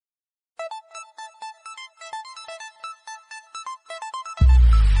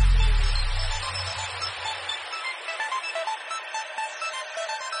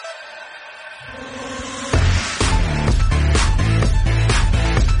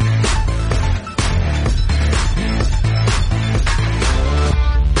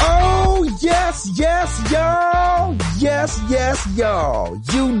y'all,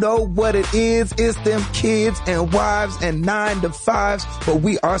 you know what it is. It's them kids and wives and 9 to 5s, but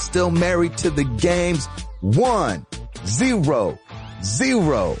we are still married to the games. 1, 0,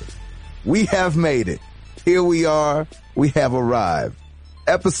 0. We have made it. Here we are. We have arrived.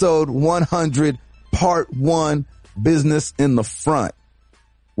 Episode 100, part 1, business in the front.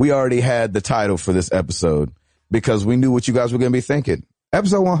 We already had the title for this episode because we knew what you guys were going to be thinking.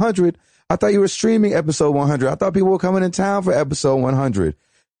 Episode 100. I thought you were streaming episode 100. I thought people were coming in town for episode 100.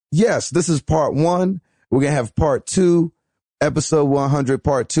 Yes, this is part 1. We're going to have part 2, episode 100,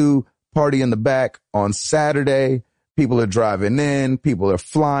 part 2, party in the back on Saturday. People are driving in. People are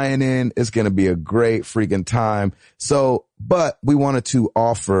flying in. It's going to be a great freaking time. So, but we wanted to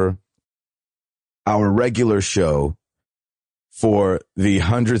offer our regular show for the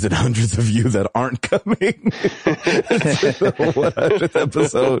hundreds and hundreds of you that aren't coming to the 100th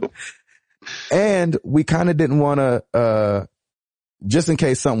episode. And we kind of didn't want to, just in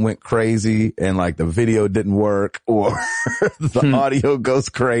case something went crazy and like the video didn't work or the audio goes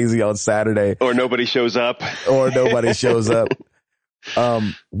crazy on Saturday. Or nobody shows up.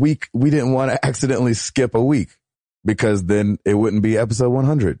 We didn't want to accidentally skip a week because then it wouldn't be episode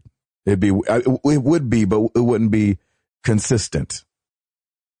 100. It would be, but it wouldn't be consistent,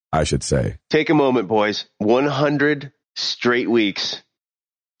 I should say. Take a moment, boys. 100 straight weeks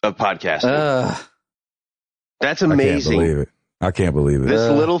of podcasting. That's amazing. I can't believe it.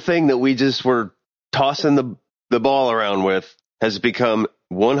 This little thing that we just were tossing the ball around with has become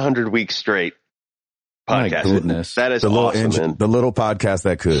 100 weeks straight podcasting. My goodness. That is awesome, man. The little podcast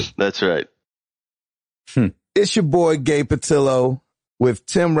that could. That's right. It's your boy, Gabe Patillo, with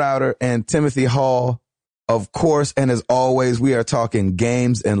Tim Router and Timothy Hall. Of course, and as always, we are talking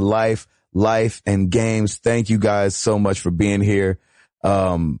games and life and games. Thank you guys so much for being here.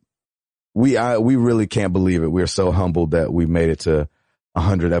 We really can't believe it. We're so humbled that we made it to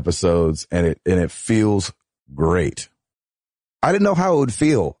 100 episodes and it feels great. I didn't know how it would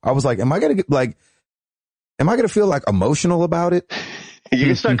feel. I was like, am I going to feel like emotional about it? You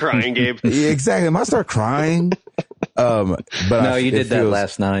can start crying, Gabe. Yeah, exactly. Am I start crying? But no, you did that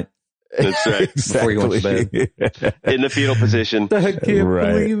last night. That's right. Before Exactly. you went to bed. In the fetal position. I can't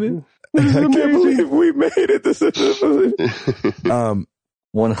believe it. I can't believe we made it. This is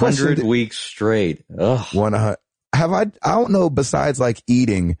 100 weeks straight. Ugh. I don't know, besides like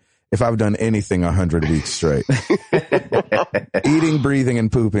eating, if I've done anything 100 weeks straight. Eating, breathing,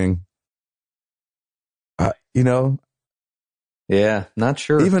 and pooping. Yeah, not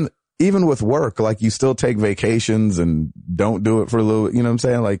sure. Even with work, like you still take vacations and don't do it for a little, you know what I'm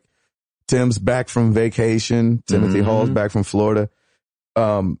saying? Like Tim's back from vacation. Timothy Hall's back from Florida.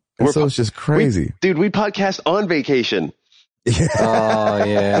 So it's just crazy. We podcast on vacation. Yeah. Oh,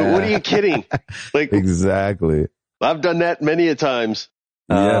 yeah. What are you kidding? Like, exactly. I've done that many a times.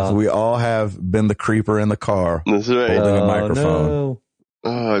 Yes, we all have been the creeper in the car. That's right. Holding a microphone. No.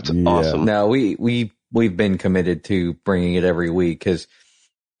 Oh, it's awesome. No, we've been committed to bringing it every week because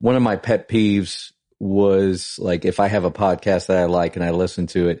one of my pet peeves was like, if I have a podcast that I like and I listen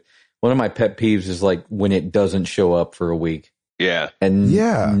to it, one of my pet peeves is like when it doesn't show up for a week. Yeah. And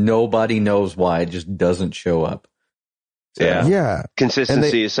nobody knows why it just doesn't show up. So, yeah.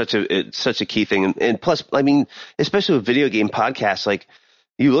 Consistency is such a key thing. And plus, I mean, especially with video game podcasts, like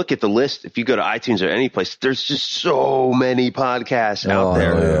you look at the list, if you go to iTunes or any place, there's just so many podcasts out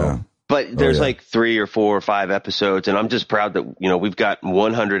there. Yeah. But there's like 3 or 4 or 5 episodes. And I'm just proud that, we've got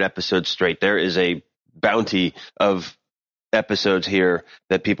 100 episodes straight. There is a bounty of episodes here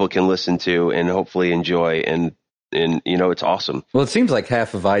that people can listen to and hopefully enjoy. And it's awesome. Well, it seems like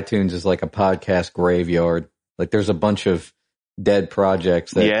half of iTunes is like a podcast graveyard. Like there's a bunch of dead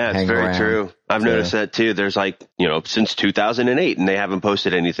projects that hang it's very around. true. I've noticed that too. There's like, since 2008 and they haven't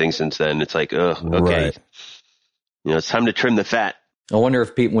posted anything since then. It's like, okay. Right. It's time to trim the fat. I wonder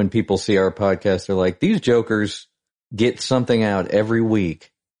if when people see our podcast, they're like, these jokers get something out every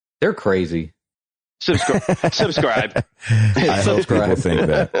week. They're crazy. Subscribe. I hope people think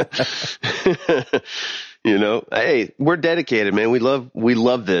that. Hey, we're dedicated, man. We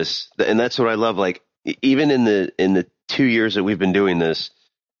love this. And that's what I love. Like, even in the 2 years that we've been doing this,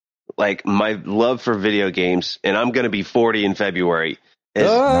 like my love for video games, and I'm going to be 40 in February,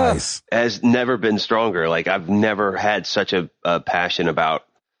 has never been stronger. Like I've never had such a passion about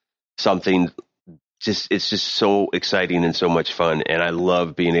something. It's just so exciting and so much fun. And I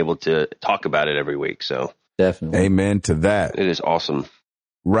love being able to talk about it every week. So definitely. Amen to that. It is awesome.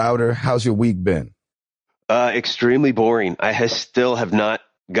 Router, how's your week been? Extremely boring. I still have not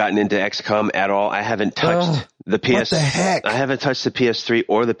gotten into XCOM at all. I haven't touched the PS. What the heck? I haven't touched the PS3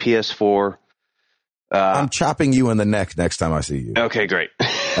 or the PS4. I'm chopping you in the neck next time I see you. Okay, great.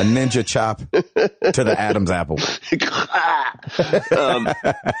 A ninja chop to the Adam's apple.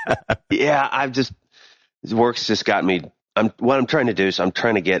 Yeah, work's just got me. What I'm trying to do is I'm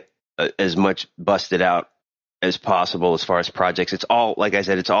trying to get as much busted out as possible as far as projects. It's all, like I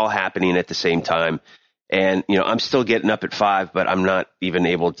said, it's all happening at the same time. And, I'm still getting up at 5, but I'm not even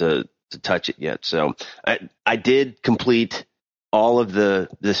able to touch it yet. So I did complete all of the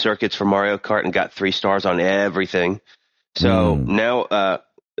circuits for Mario Kart and got 3 stars on everything. So now,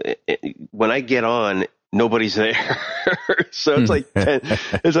 when I get on, nobody's there. So it's like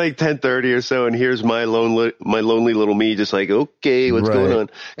 10:30 or so. And here's my lonely little me, just like, okay, what's going on?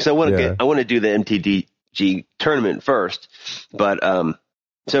 Cause I want to do the MTDG tournament first. But,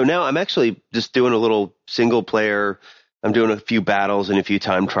 so now I'm actually just doing a little single player. I'm doing a few battles and a few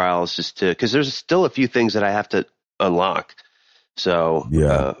time trials cause there's still a few things that I have to unlock. So,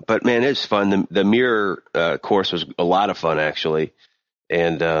 but man, it's fun. The mirror, course was a lot of fun actually.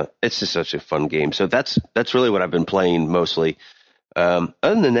 And, it's just such a fun game. So that's really what I've been playing mostly. Other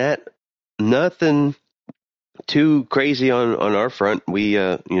than that, nothing too crazy on our front. We,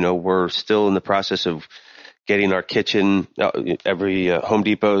 we're still in the process of getting our kitchen. Every Home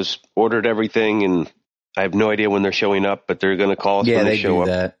Depot's ordered everything, and I have no idea when they're showing up, but they're going to call us when they show up.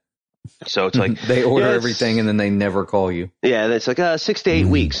 That. So it's like they order everything and then they never call you. Yeah, it's like 6 to 8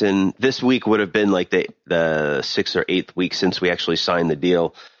 weeks, and this week would have been like the 6th or 8th week since we actually signed the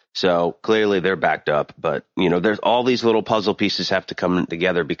deal. So clearly they're backed up, but there's all these little puzzle pieces have to come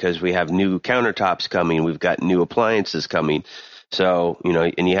together because we have new countertops coming, we've got new appliances coming. So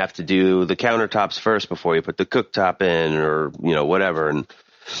and you have to do the countertops first before you put the cooktop in, or whatever, and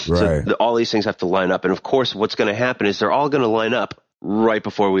so all these things have to line up. And of course, what's going to happen is they're all going to line up right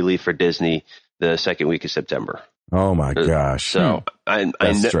before we leave for Disney the second week of September. Oh my gosh. So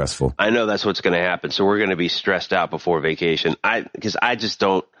that's stressful. I know that's what's going to happen. So we're going to be stressed out before vacation. Because I just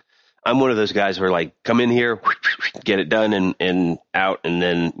don't, I'm one of those guys who are like, come in here, get it done and out. And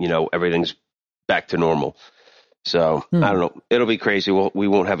then, everything's back to normal. So I don't know. It'll be crazy. We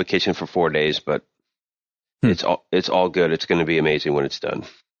won't have a kitchen for 4 days, but it's all good. It's going to be amazing when it's done.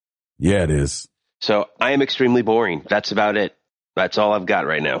 Yeah, it is. So I am extremely boring. That's about it. That's all I've got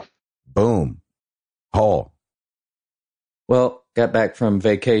right now. Boom. Paul. Well, got back from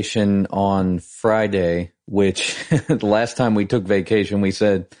vacation on Friday, which the last time we took vacation, we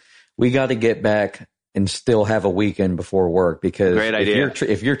said we got to get back and still have a weekend before work, because great idea.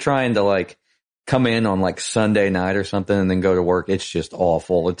 If you're trying to like come in on like Sunday night or something and then go to work, it's just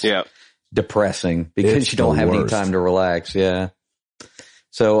awful. It's depressing because you don't have any time to relax. Yeah.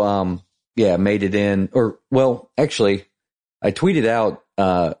 So, made it in, actually, I tweeted out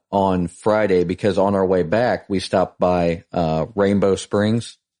on Friday because on our way back, we stopped by Rainbow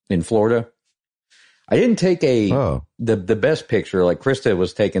Springs in Florida. I didn't take the best picture. Like Krista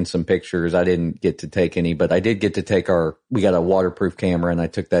was taking some pictures. I didn't get to take any, but I did get to take we got a waterproof camera, and I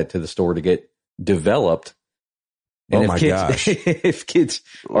took that to the store to get developed. And if kids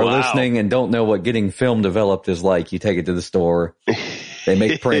are listening and don't know what getting film developed is like, you take it to the store. They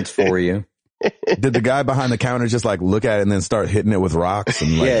make prints for you. Did the guy behind the counter just like look at it and then start hitting it with rocks?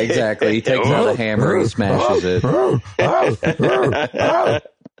 And like, yeah, exactly. He takes out a hammer, he smashes it.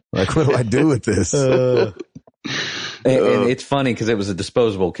 Like, what do I do with this? And it's funny because it was a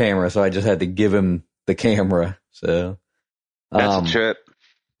disposable camera, so I just had to give him the camera. So that's a trip.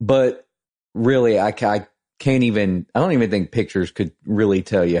 But really, I don't even think pictures could really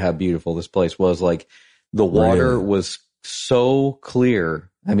tell you how beautiful this place was. Like the water was so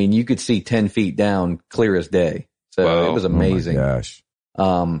clear. I mean, you could see 10 feet down clear as day. So it was amazing. Oh my gosh.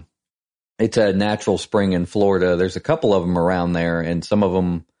 It's a natural spring in Florida. There's a couple of them around there, and some of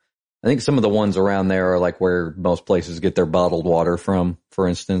them, I think some of the ones around there are like where most places get their bottled water from, for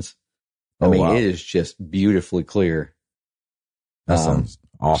instance. It is just beautifully clear. That sounds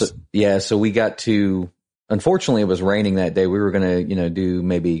awesome. So we got to, unfortunately it was raining that day. We were going to, do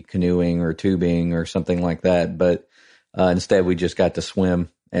maybe canoeing or tubing or something like that. But instead we just got to swim,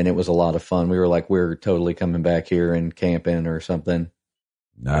 and it was a lot of fun. We were like, we're totally coming back here and camping or something.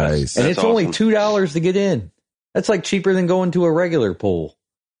 Nice. And it's awesome. Only $2 to get in. That's like cheaper than going to a regular pool.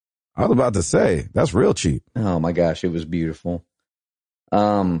 I was about to say, that's real cheap. Oh my gosh, it was beautiful.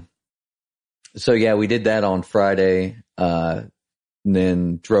 So yeah, we did that on Friday, and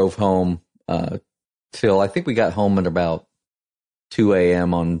then drove home, till I think we got home at about 2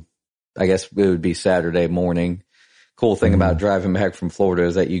 a.m. on, I guess it would be Saturday morning. Cool thing about driving back from Florida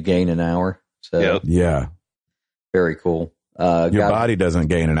is that you gain an hour. So yeah, very cool. Your body doesn't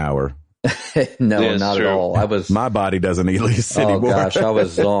gain an hour. No, Yeah, not true. at all. I was. My body doesn't eat least Oh anymore. gosh, I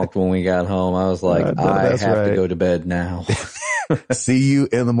was zonked when we got home. I was like, No, I that's have right. to go to bed now. See you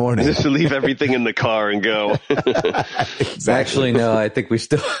in the morning. Just leave everything in the car and go. Exactly. Actually, no, I think we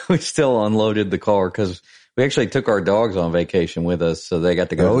still unloaded the car because we actually took our dogs on vacation with us, so they got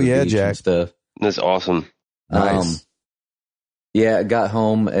to go Oh, to the yeah, beach Jack. and stuff. That's awesome. Nice. Yeah, I got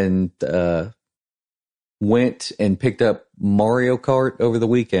home and went and picked up Mario Kart over the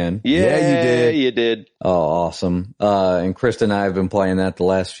weekend. Yeah, you did. You did. Oh, awesome. And Krista and I have been playing that the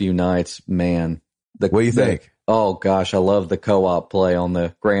last few nights. Man. What do you think? Oh, gosh, I love the co-op play on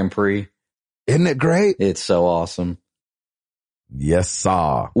the Grand Prix. Isn't it great? It's so awesome. Yes,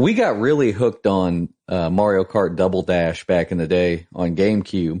 sir. We got really hooked on Mario Kart Double Dash back in the day on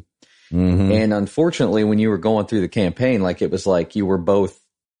GameCube. Mm-hmm. And unfortunately, when you were going through the campaign, like it was like you were both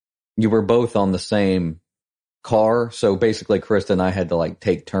on the same car. So basically, Krista and I had to like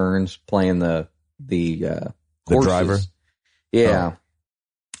take turns playing the horses. driver? Yeah.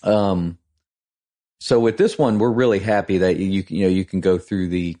 So with this one, we're really happy that you can go through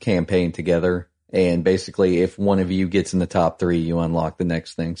the campaign together. And basically, if one of you gets in the top 3, you unlock the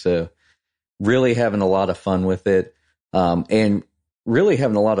next thing. So really having a lot of fun with it. And really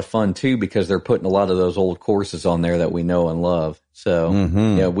having a lot of fun too, because they're putting a lot of those old courses on there that we know and love.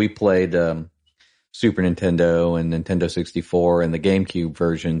 So, we played, Super Nintendo and Nintendo 64 and the GameCube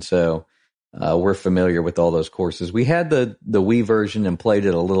version. So, we're familiar with all those courses. We had the Wii version and played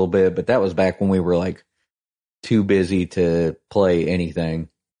it a little bit, but that was back when we were like too busy to play anything.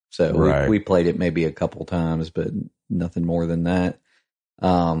 So Right. we played it maybe a couple times, but nothing more than that.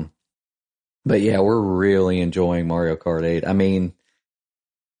 But yeah, we're really enjoying Mario Kart 8. I mean,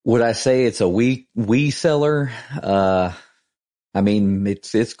 would I say it's a Wii seller? I mean,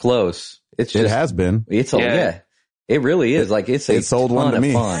 it's close. It has been. Yeah, it really is. Like it's a sold ton one to of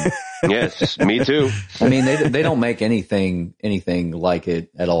me. fun. Yes, me too. I mean, they don't make anything like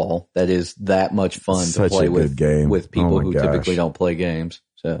it at all. That is that much fun Such to play a good game. with people Oh my who gosh. typically don't play games.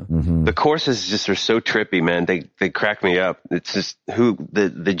 So Mm-hmm. The courses just are so trippy, man. They crack me up. It's just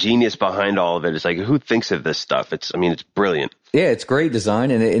the genius behind all of it is like, who thinks of this stuff? It's brilliant. yeah, it's great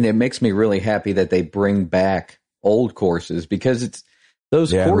design, and it makes me really happy that they bring back old courses because it's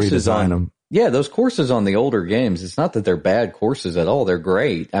those courses redesign on them. Yeah, those courses on the older games, it's not that they're bad courses at all. They're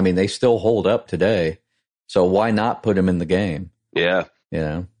great. I mean, they still hold up today. So why not put them in the game? Yeah, You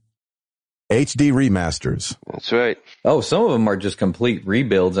know? HD remasters. that's right. Oh, some of them are just complete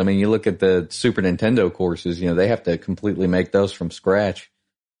rebuilds. I mean, you look at the Super Nintendo courses, they have to completely make those from scratch.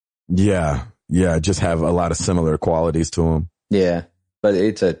 Yeah. Yeah. Just have a lot of similar qualities to them. Yeah, but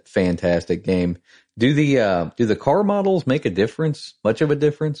it's a fantastic game. Do the car models make a difference? Much of a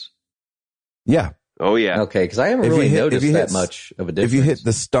difference? Yeah. Oh yeah. Okay, because I haven't If you really hit- noticed if you that hit- much of a difference. If you hit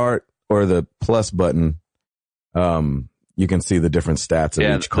the start or the plus button, you can see the different stats of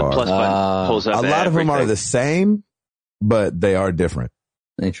Yeah, each the car. plus button pulls up A lot of them are everything. the same, but they are different.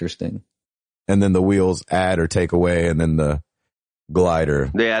 Interesting. And then the wheels add or take away, and then the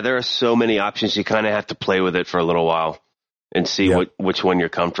glider. Yeah, there are so many options. You kind of have to play with it for a little while and see Yep. which one you're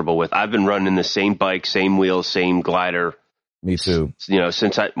comfortable with. I've been running the same bike, same wheels, same glider. Me too.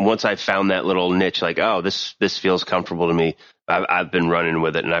 Since once I found that little niche, like, oh, this feels comfortable to me. I've been running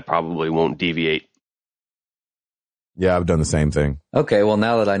with it, and I probably won't deviate. Yeah, I've done the same thing. Okay, well,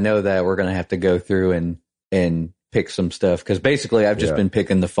 now that I know that, we're going to have to go through and pick some stuff because basically I've just Yeah. been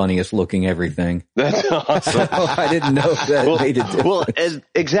picking the funniest looking everything. That's awesome. I didn't know that well, made a difference. well,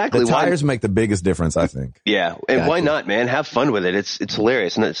 exactly. The Why- tires make the biggest difference, I think. Yeah, and why Gotcha. not, man? Have fun with it. It's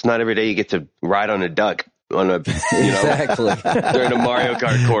hilarious, and it's not every day you get to ride on a duck on a Exactly. during a Mario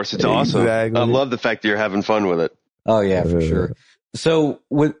Kart course. It's awesome. Exactly. I love the fact that you're having fun with it. Oh yeah, for sure. So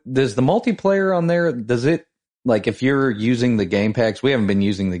does the multiplayer on there, does it, like if you're using the gamepads, we haven't been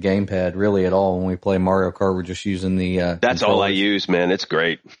using the gamepad really at all when we play Mario Kart, we're just using the That's all I controllers. use, man. It's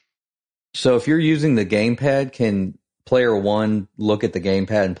great. So if you're using the gamepad, can player 1 look at the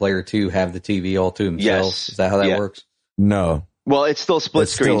gamepad and player 2 have the TV all to themselves? Yes. Is that how that Yeah. works? No. Well, it's still split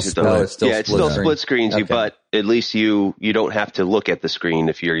It's still screens. split. though. Oh, it's still yeah, it's split still screen. split screens, Okay. but at least you don't have to look at the screen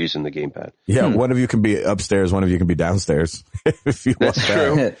if you're using the gamepad. Yeah, one of you can be upstairs, one of you can be downstairs. If you want That's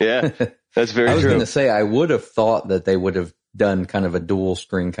that. true. Yeah, that's very I was true. going to say, I would have thought that they would have done kind of a dual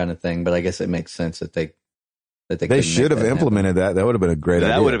screen kind of thing, but I guess it makes sense that they They couldn't should make have that happen. implemented that. That would have been a great idea.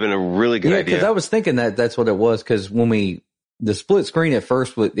 That would have been a really good Yeah, because idea. I was thinking that's what it was. Because when the split screen at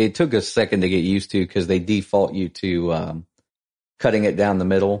first, it took a second to get used to because they default you to cutting it down the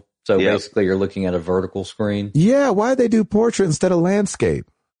middle. So Yep. basically, you're looking at a vertical screen. Yeah, why'd they do portrait instead of landscape?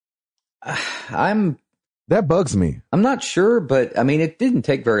 I'm That bugs me. I'm not sure, but I mean, it didn't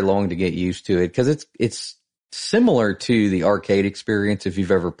take very long to get used to it because it's similar to the arcade experience if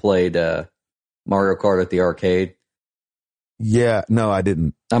you've ever played Mario Kart at the arcade. Yeah, no, I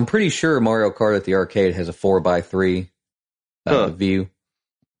didn't. I'm pretty sure Mario Kart at the arcade has a 4x3 view.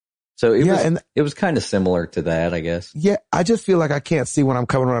 So it was kind of similar to that, I guess. Yeah, I just feel like I can't see when I'm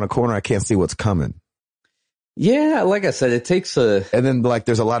coming around a corner. I can't see what's coming. Yeah, like I said, it takes and then like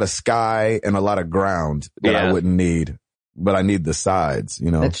there's a lot of sky and a lot of ground that I wouldn't need, but I need the sides, you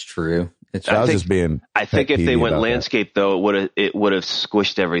know. That's true. I think if they went landscape though, it would have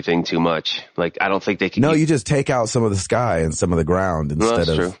squished everything too much. Like I don't think they could. No, you just take out some of the sky and some of the ground instead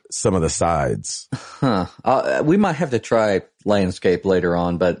of some of the sides. Huh. We might have to try landscape later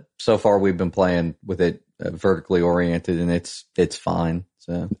on, but so far we've been playing with it vertically oriented, and it's fine.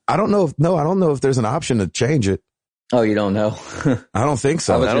 So I don't know if there's an option to change it. Oh, you don't know? I don't think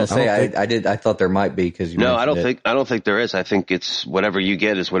so. I was going to say I thought there might be because no, I don't think there is. I think it's whatever you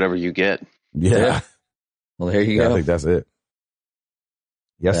get is whatever you get. Yeah. Well, there you go. I think that's it.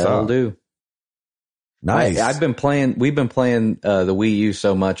 Yes, that'll do. Nice. We've been playing the Wii U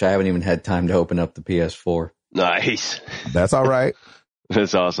so much I haven't even had time to open up the PS4. Nice. That's all right.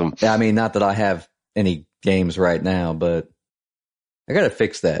 That's awesome. I mean, not that I have any games right now, but I got to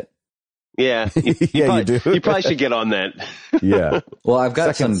fix that. Yeah, you do. You probably should get on that. Yeah. Well, I've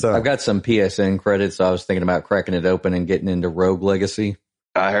got some PSN credits. So I was thinking about cracking it open and getting into Rogue Legacy.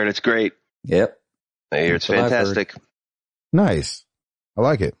 I heard it's great. Yep. I hear it's fantastic. Nice. I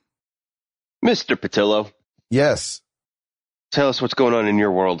like it. Mr. Patillo. Yes. Tell us what's going on in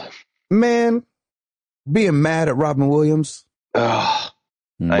your world. Man, being mad at Robin Williams. What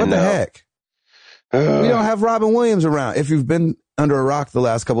the heck? We don't have Robin Williams around. If you've been under a rock the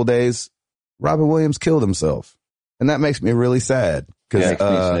last couple of days, Robin Williams killed himself. And that makes me really sad. Makes me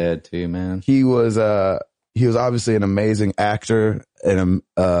sad too, man. He was obviously an amazing actor and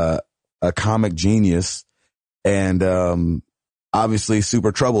a comic genius, and obviously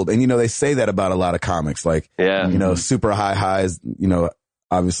super troubled. And they say that about a lot of comics, like super high highs,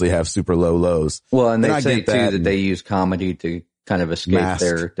 obviously have super low lows. Well, and they say too that they use comedy to kind of escape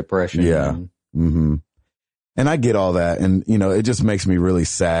their depression. Yeah. Mm-hmm. And I get all that, and it just makes me really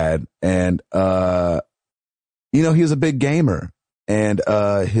sad. And he was a big gamer, and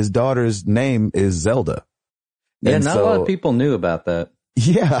his daughter's name is Zelda. Yeah, not a lot of people knew about that.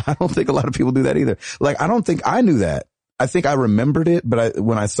 Yeah, I don't think a lot of people do that either. Like, I don't think I knew that. I think I remembered it, but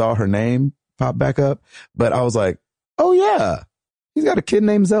when I saw her name pop back up, but I was like, oh yeah, he's got a kid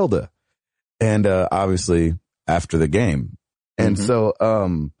named Zelda. And obviously after the game. And so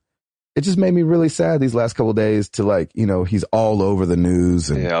it just made me really sad these last couple of days to he's all over the news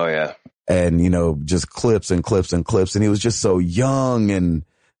and and just clips and clips and clips, and he was just so young, and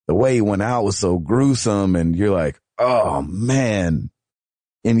the way he went out was so gruesome, and you're like, oh man.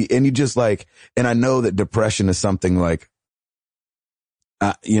 And you just and I know that depression is something like,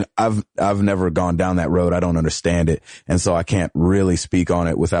 I've never gone down that road. I don't understand it. And so I can't really speak on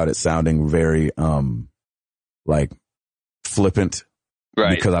it without it sounding very, flippant.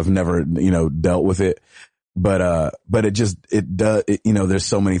 Right. Because I've never, dealt with it. But it does, there's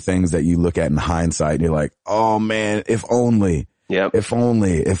so many things that you look at in hindsight and you're like, oh man, if only. Yep. If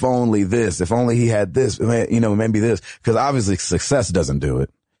only this, if only he had this, maybe this, because obviously success doesn't do it.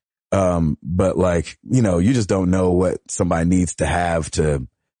 But you just don't know what somebody needs to have to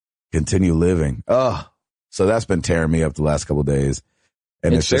continue living. Oh, so that's been tearing me up the last couple of days.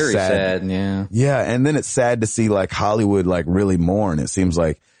 And it's just very sad. Yeah. Yeah. And then it's sad to see Hollywood really mourn. It seems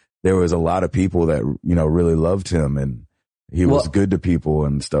like there was a lot of people that, really loved him, and he was good to people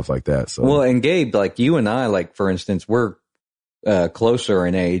and stuff like that. So, well, and Gabe, you and I, for instance, we're closer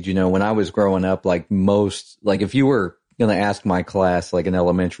in age. When I was growing up, if you were going to ask my class, in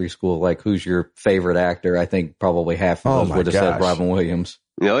elementary school, who's your favorite actor, I think probably half of us would have said Robin Williams.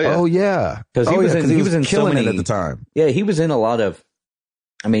 Oh yeah. Oh yeah. Because he was in killing so many, it at the time. Yeah. He was in a lot of,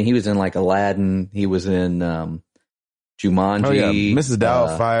 he was in Aladdin. He was in, Jumanji. Oh yeah. Mrs.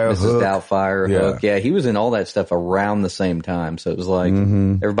 Doubtfire. Mrs. Doubtfire. Hook. Yeah. He was in all that stuff around the same time. So it was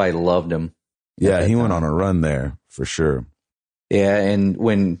everybody loved him. Yeah. He went on a run there for sure. Yeah. And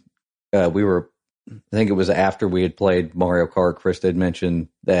when, I think it was after we had played Mario Kart, Krista had mentioned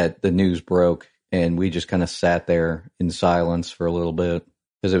that the news broke, and we just kind of sat there in silence for a little bit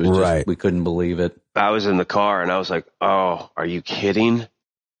because it was just, we couldn't believe it. I was in the car and I was like, oh, are you kidding?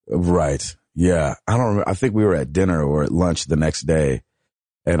 Right. Yeah. I don't remember. I think we were at dinner or at lunch the next day,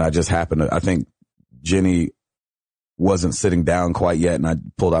 and I just happened to, I think Jenny wasn't sitting down quite yet, and I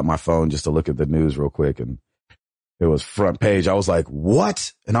pulled out my phone just to look at the news real quick, and it was front page. I was like,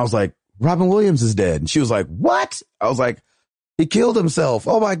 what? And I was like, Robin Williams is dead. And she was like, what? I was like, he killed himself.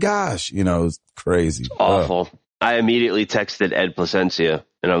 Oh my gosh. You know, it's crazy. Awful. I immediately texted Ed Placencia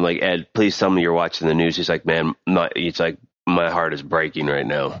and I'm like, Ed, please tell me you're watching the news. He's like, man, it's like my heart is breaking right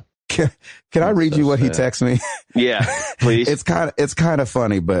now. Can I read you what he texted me? Yeah, please. It's kind of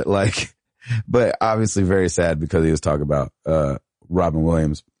funny, but obviously very sad because he was talking about, Robin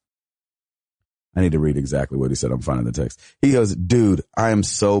Williams. I need to read exactly what he said. I'm finding the text. He goes, dude, I am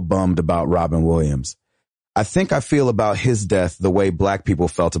so bummed about Robin Williams. I think I feel about his death the way black people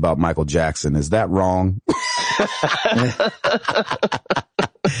felt about Michael Jackson. Is that wrong?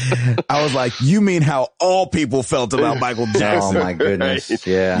 I was like, you mean how all people felt about Michael Jackson? Oh my goodness. Right.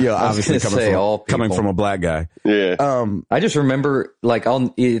 Yeah. Yeah. Obviously coming from a black guy. Yeah. I just remember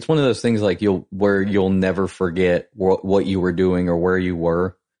it's one of those things like you'll never forget what you were doing or where you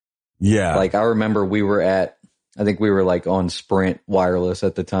were. Yeah. Like I remember I think we were like on Sprint Wireless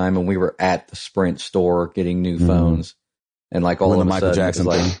at the time, and we were at the Sprint store getting new phones, and like all of a sudden, it was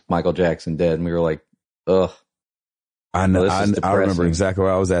like Michael Jackson dead, and we were like, ugh. I know. I remember exactly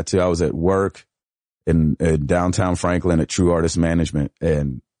where I was at too. I was at work in downtown Franklin at True Artist Management,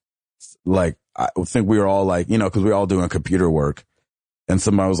 and like I think we were all like, you know, because we were all doing computer work, and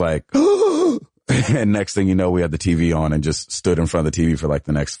somebody was like, and next thing you know, we had the TV on and just stood in front of the TV for like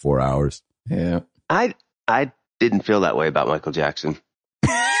the next 4 hours. Yeah. I didn't feel that way about Michael Jackson.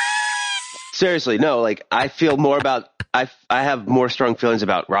 Seriously, no, like I feel more about, I have more strong feelings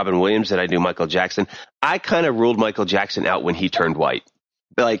about Robin Williams than I do Michael Jackson. I kind of ruled Michael Jackson out when he turned white.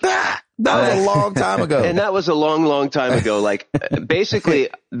 Like that was a long time ago. And that was a long, long time ago. Like basically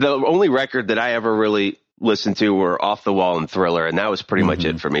the only record that I ever really listened to were Off the Wall and Thriller, and that was pretty much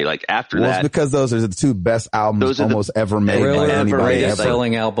it for me. Like after that, it's because those are the two best albums almost ever made by anybody ever.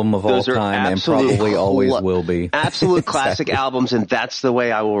 Selling album of all time, and probably always will be. Absolute classic albums, and that's the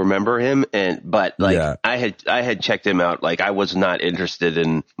way I will remember him. But I had checked him out. Like I was not interested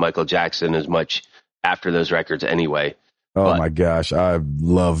in Michael Jackson as much after those records anyway. Oh my gosh, I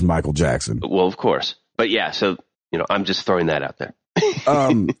loved Michael Jackson. Well, of course, but yeah. So I'm just throwing that out there.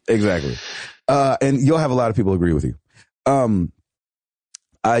 Exactly. And you'll have a lot of people agree with you.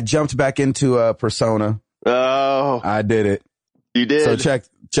 I jumped back into Persona. Oh, I did it. You did. So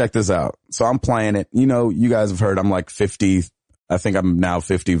check this out. So I'm playing it. You know, you guys have heard I'm like 50. I think I'm now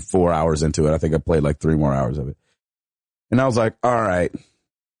 54 hours into it. I think I played like 3 more hours of it. And I was like, all right,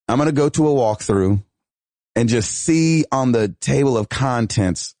 I'm going to go to a walkthrough and just see on the table of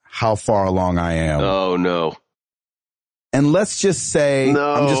contents how far along I am. Oh no. And let's just say,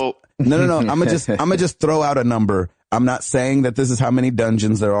 no. No. I'm gonna just throw out a number. I'm not saying that this is how many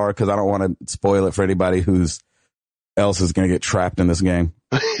dungeons there are because I don't want to spoil it for anybody else is going to get trapped in this game.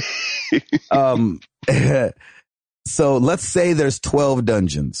 So let's say there's 12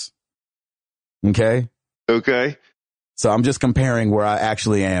 dungeons. Okay. So I'm just comparing where I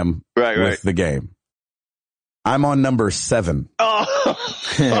actually am with the game. I'm on number 7. Oh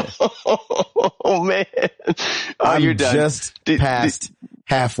man. I'm you're done. Just past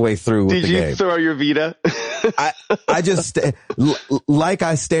halfway through with the game. Did you throw your Vita? I just, like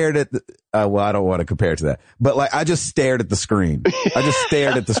I stared at well, I don't want to compare it to that, but like I just stared at the screen. I just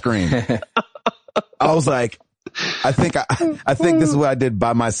stared at the screen. I was like, I think this is what I did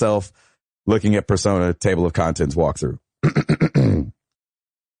by myself looking at Persona table of contents walkthrough.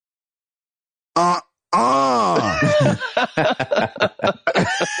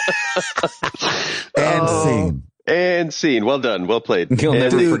 And scene. Well done. Well played. You'll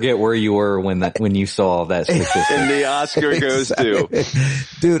never forget where you were when you saw that statistic. And the Oscar goes to.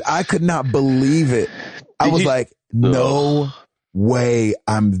 Dude, I could not believe it. I was like, no way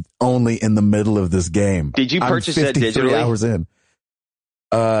I'm only in the middle of this game. Did you purchase that digitally? 53 hours in.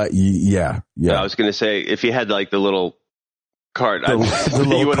 Yeah. I was going to say, if you had like the little card. The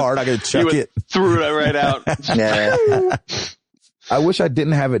little card, I could chuck it. Threw it right out. Yeah. I wish I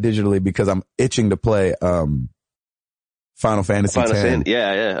didn't have it digitally because I'm itching to play Final Fantasy X.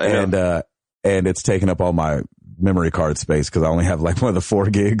 Yeah, I know. And it's taking up all my memory card space because I only have like one of the 4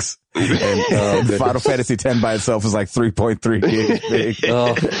 gigs. And Final Fantasy X by itself is like 3.3 gigs big.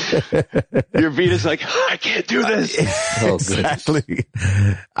 Your Vita's like, I can't do this. Exactly.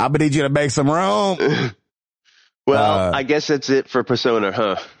 I'm gonna need you to make some room. Well, I guess that's it for Persona,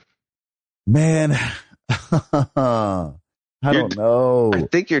 huh? Man, I don't know. I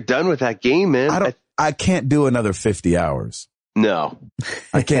think you're done with that game, man. I can't do another 50 hours. No.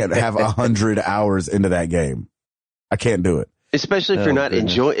 I can't have 100 hours into that game. I can't do it. Especially if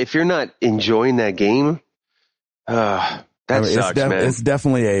you're not enjoying that game. Sucks, man. It's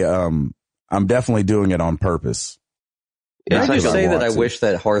definitely I'm definitely doing it on purpose. Can It's I like just say that I want to. wish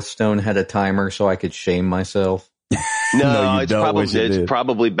that Hearthstone had a timer so I could shame myself? No, you it's don't wish it it's did.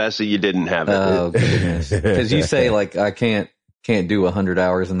 probably best that you didn't have it. Oh goodness! Because you say like I can't do 100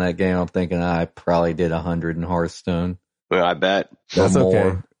 hours in that game. I'm thinking I probably did 100 in Hearthstone. Well, I bet. That's or okay.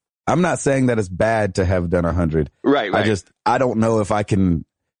 more. I'm not saying that it's bad to have done 100. Right. I don't know if I can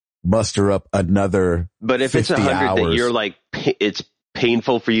muster up another. But if it's 50 100 that hours. you're like, it's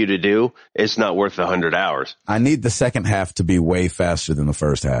painful for you to do, it's not worth 100 hours. I need the second half to be way faster than the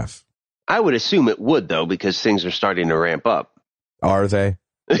first half. I would assume it would though, because things are starting to ramp up. Are they?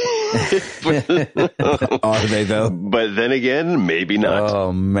 Are they though? But then again, maybe not.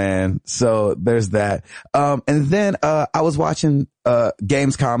 Oh man. So there's that. And then, I was watching,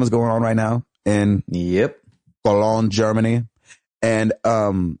 Gamescom is going on right now in Yep. Cologne, Germany. And,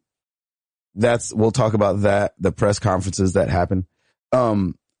 we'll talk about that, the press conferences that happen.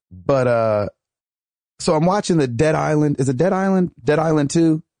 So I'm watching the Dead Island. Is it Dead Island? Dead Island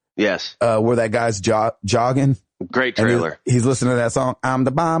 2? Yes. Where that guy's jogging. Great And trailer. he's listening to that song. I'm the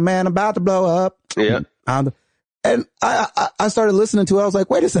bomb man about to blow up. Yeah. And I started listening to it. I was like,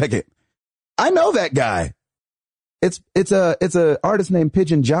 wait a second. I know that guy. It's a artist named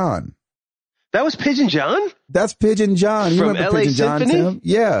Pigeon John. That was Pigeon John? That's Pigeon John. You From remember LA Pigeon John, Symphony? Tim?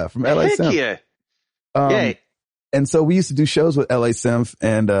 Yeah, from LA Heck Symph. yeah. Um, And so we used to do shows with LA Symph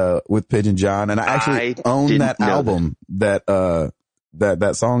and, with Pigeon John. And I actually I own didn't that know album that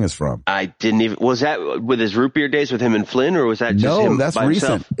song is from. I didn't even, was that with his root beer days with him and Flynn, or was that just him That's by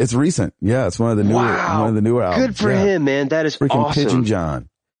recent. himself? It's recent. Yeah, it's one of the newer, Wow. albums. Good for Yeah. him, man. That is Freaking awesome. Pigeon John. I'm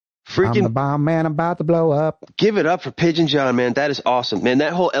the Freaking bomb man about to blow up. give it up for Pigeon John, man. That is awesome, man.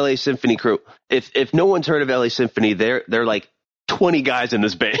 That whole LA Symphony crew. If no one's heard of LA Symphony, they're like 20 guys in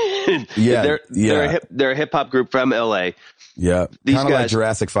this band. Yeah, they're a hip hop group from LA. Yeah. These Kind of like guys-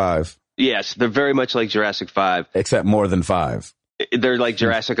 Jurassic 5, Yes, they're very much like Jurassic 5. except more than 5. They're like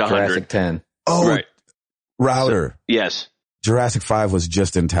Jurassic 100. Jurassic 10. Oh, Right. Router. Yes, Jurassic 5 was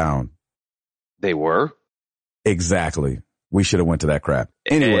just in town. they were. Exactly. We should have went to that crap.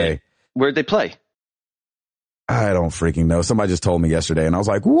 Anyway, Where'd they play? I don't freaking know. Somebody just told me yesterday and I was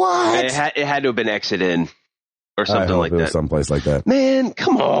like, what? It had to have been Exit In or I something hope like it was that. someplace like that. Man,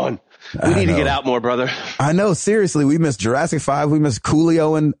 come on. We I need to get know. out more, brother. I know. Seriously, we missed Jurassic 5. We missed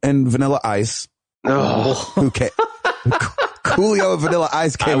Coolio and Vanilla Ice. Oh, Who came? Coolio and Vanilla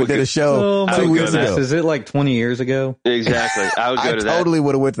Ice I came and would did go- a show I 2 would go weeks to that. ago. Is it like 20 years ago? exactly. I would go I to totally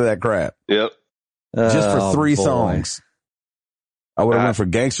would have went to that crap that. Yep. just for Oh, 3 boy. songs. I would have went for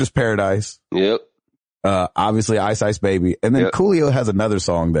Gangster's Paradise. Yep. Obviously Ice Ice Baby. And then Yep. Coolio has another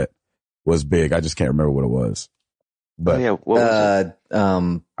song that was big. I just can't remember what it was. But yeah. What was it?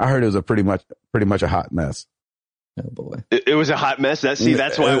 I heard it was a pretty much a hot mess. Oh boy. It was a hot mess. That's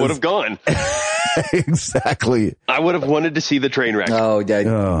why I would have gone. Exactly. I would have wanted to see the train wreck. Oh, yeah.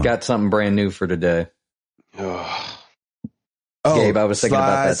 Oh. Got something brand new for today. Oh, Gabe, I was thinking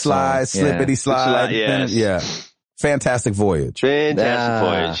about that slide, song. Yeah. slippity slide. Slide, yes. Yeah. Fantastic Voyage. fantastic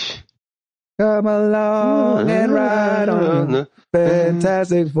Ah. voyage. Come along and ride on the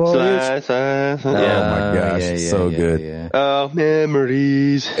fantastic voyage. Slide. Oh my gosh, so good. Yeah. Oh,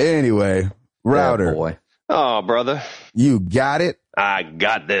 memories. Anyway, Router, Oh, boy. Oh, brother. you got it? I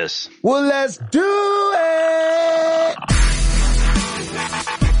got this. Well, let's do it.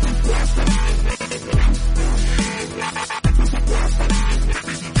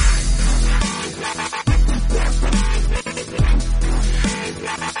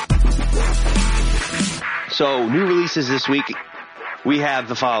 So, new releases this week. We have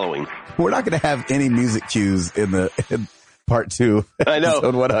the following. We're not going to have any music cues in part 2. I know.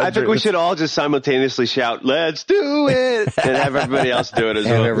 Episode 100. I think we should all just simultaneously shout, "Let's do it," and have everybody else do it as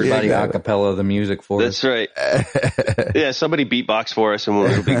Have well. everybody Yeah, a cappella the music for That's us. right. Yeah, somebody beatbox for us and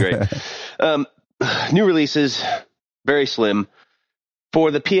it'll be great. New releases, very slim. For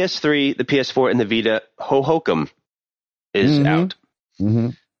the PS3, the PS4, and the Vita, Hohokum is Mhm. out.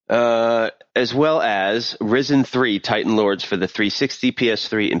 Mhm. As well as Risen 3 Titan Lords for the 360,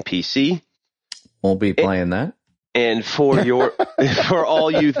 PS3, and PC. Won't be playing that. And for for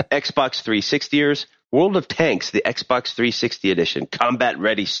all you Xbox 360ers, World of Tanks, the Xbox 360 edition, Combat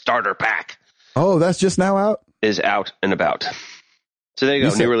Ready Starter Pack, Oh, that's just now out? is out and about. So there you go,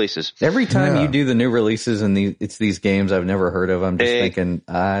 You said- new releases. Every time Yeah. you do the new releases and it's these games I've never heard of, I'm just Hey. thinking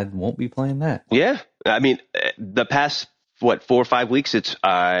I won't be playing that. Yeah, I mean, the past 4 or 5 weeks,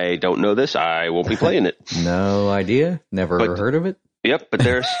 I don't know this. I won't be playing it. No idea. Never But- heard of it. Yep, but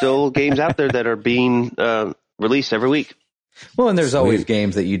there are still games out there that are being released every week. Well, and there's always Sweet.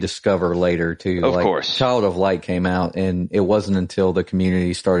 games that you discover later too. Of like course. Child of Light came out, and it wasn't until the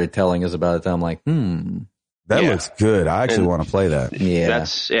community started telling us about it that I'm like, That looks good. I actually want to play that. Yeah.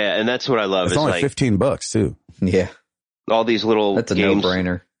 And that's what I love. It's only $15 too. Yeah. All these little That's a games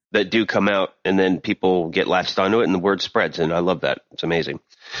no-brainer. that do come out, and then people get latched onto it, and the word spreads, and I love that. It's amazing.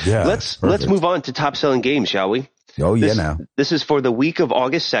 Yeah. Let's perfect. move on to top selling games, shall we? Oh yeah, now. This is for the week of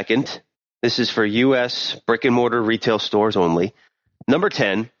August 2nd. This is for U.S. brick and mortar retail stores only. Number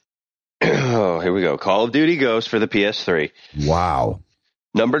 10. Oh, here we go. Call of Duty Ghosts for the PS3. Wow.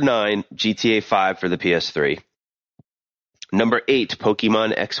 Number 9, GTA 5 for the PS3. Number 8,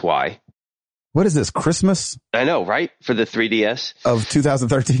 Pokemon XY. What is this? Christmas I know, right? For the 3DS. of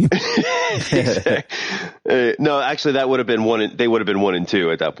 2013? No, actually, that would have been they would have been 1 and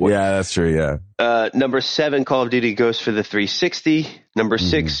 2 at that point. Yeah, that's true. Yeah. Number 7, Call of Duty Ghosts for the 360. Number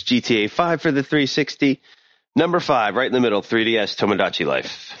 6, GTA 5 for the 360. Number 5, right in the middle, 3DS Tomodachi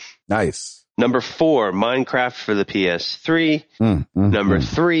Life. Nice. Number 4, Minecraft for the PS3. Number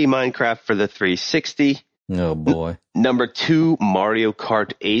 3, Minecraft for the 360. Oh boy. Number 2, Mario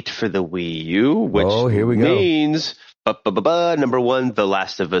Kart 8 for the Wii U, which here we go. means number 1, The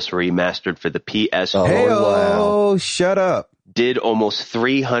Last of Us Remastered for the PS4. Hey, wow. shut up. Did almost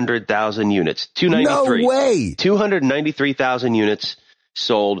 300,000 units. 293. No way. 293,000 units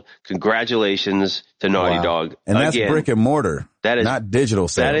sold. Congratulations to Naughty Wow. Dog. And that's Again, brick and mortar. that is not digital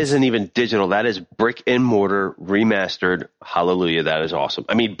sales. That isn't even digital. That is brick and mortar remastered. Hallelujah. That is awesome.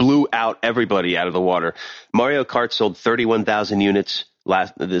 I mean, blew out everybody out of the water. Mario Kart sold 31,000 units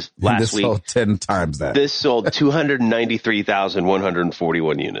last This week. sold 10 times that. This sold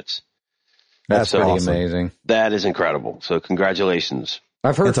 293,141 units. That's pretty awesome. amazing. That is incredible. So congratulations.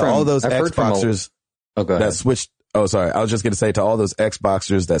 I've heard And to from all those I've heard from Xboxers go ahead. that switched. Oh, sorry. I was just going to say to all those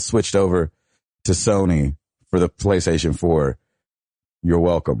Xboxers that switched over to Sony for the PlayStation 4, you're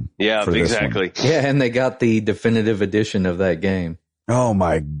welcome. Yeah, for this one. exactly. Yeah, and they got the definitive edition of that game. Oh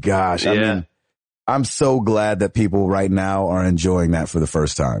my gosh. I Yeah. mean, I'm so glad that people right now are enjoying that for the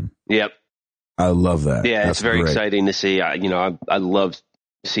first time. Yep. I love that. Yeah, That's it's very great. exciting to see. I love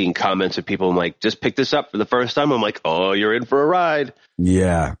seeing comments of people. I'm like, just pick this up for the first time. I'm like, oh, you're in for a ride.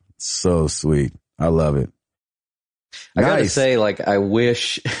 Yeah. So sweet. I love it. I gotta Nice. say, like, I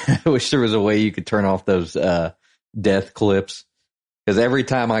wish there was a way you could turn off those death clips. Because every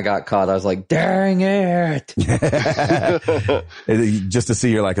time I got caught, I was like, dang it. Just to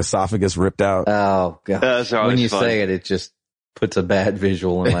see your like esophagus ripped out. Oh, God. That's always When you fun. say it, it just puts a bad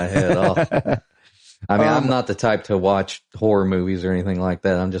visual in my head. I mean, I'm not the type to watch horror movies or anything like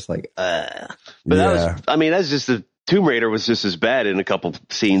that. I'm just like, But Yeah. that's just the Tomb Raider was just as bad in a couple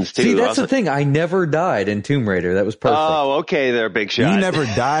scenes too. see, I that's was the like, thing. I never died in Tomb Raider. That was perfect. oh, okay, there, big shot. You never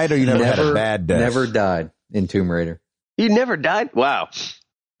died or you never had a bad death? Never died in Tomb Raider. You never died? Wow.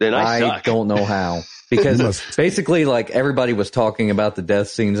 Then I suck. don't know how. Because must- basically, like, everybody was talking about the death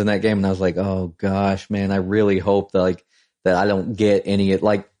scenes in that game, and I was like, oh gosh, man, I really hope that I don't get any,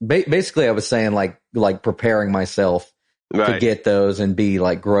 like, basically I was saying like preparing myself to Right. get those and be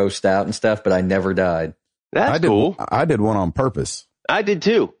like grossed out and stuff, but I never died. That's cool. I did one on purpose. I did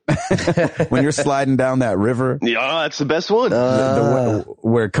too. When you're sliding down that river, Yeah, that's the best one.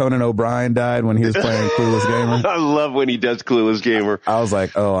 where Conan O'Brien died when he was playing Clueless Gamer, I love when he does Clueless Gamer. I was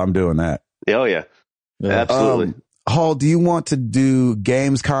like, oh, I'm doing that. Oh yeah, absolutely. Hall, do you want to do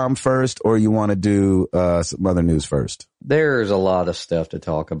Gamescom first or you want to do some other news first? There's a lot of stuff to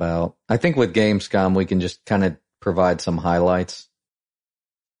talk about. I think with Gamescom, we can just kind of provide some highlights.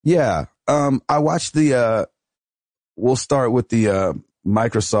 Yeah. I watched we'll start with the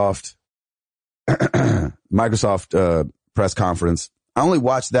Microsoft press conference. I only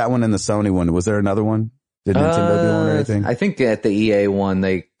watched that one and the Sony one. Was there another one? Did Nintendo do one or anything? I think at the EA one,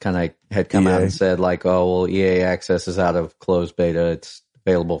 they kind of had come out EA. and said like, oh, well, EA Access is out of closed beta. It's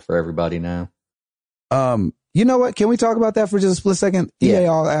available for everybody now. You know what? Can we talk about that for just a split second? Yeah. EA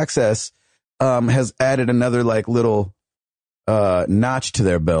All Access has added another like little notch to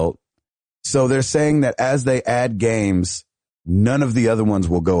their belt. So they're saying that as they add games, none of the other ones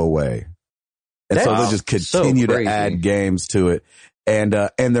will go away. And so That's they'll just so continue to crazy. add games to it. And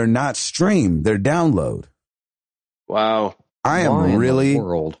they're not streamed, they're download. Wow, I Why am in really, the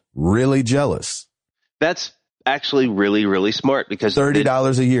world? really jealous. that's actually really, really smart because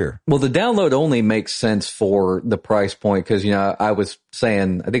 $30 a year. Well, the download only makes sense for the price point because, you know, I was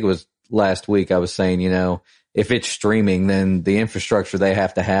saying, I think it was last week, I was saying, you know, if it's streaming, then the infrastructure they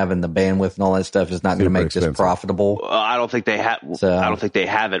have to have and the bandwidth and all that stuff is not going to make this profitable. I don't think they have. I don't think they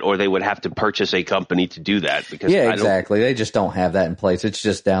have it, or they would have to purchase a company to do that. Because exactly. They just don't have that in place. It's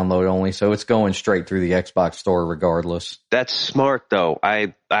just download only, so it's going straight through the Xbox store regardless. That's smart, though.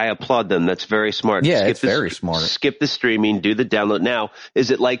 I applaud them. That's very smart. Yeah, it's very smart. Skip the streaming, do the download. Now,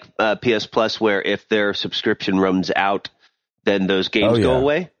 is it like PS Plus, where if their subscription runs out, then those games go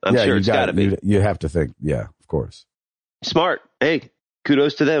away? I'm sure it's got to be. You have to think, yeah, of course. Smart. Hey,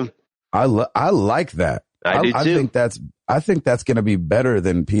 kudos to them. I like that. I do too. I think that's going to be better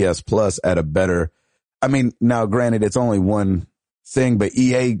than PS Plus at a better. I mean, now granted, it's only one thing, but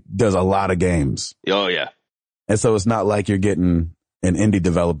EA does a lot of games. Oh yeah. And so it's not like you're getting an indie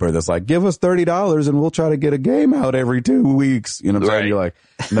developer that's like, give us $30 and we'll try to get a game out every 2 weeks. You know what I'm saying? You're like,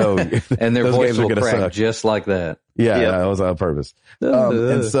 no. And their voice will crack just like that. Yeah, that was on purpose.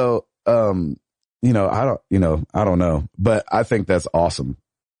 And so, I don't know, but I think that's awesome.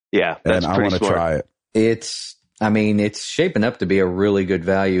 Yeah, that's and I want to try it. It's shaping up to be a really good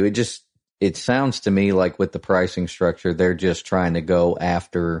value. It sounds to me like with the pricing structure, they're just trying to go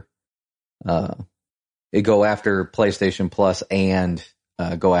after PlayStation Plus and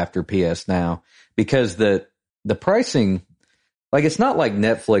go after PS Now, because the pricing, like, it's not like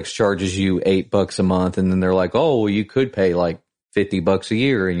Netflix charges you $8 a month and then they're like, oh, well, you could pay like $50 a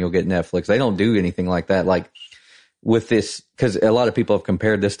year and you'll get Netflix. They don't do anything like that. Like with this, because a lot of people have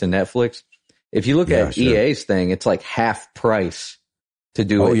compared this to Netflix. If you look at EA's thing, it's like half price to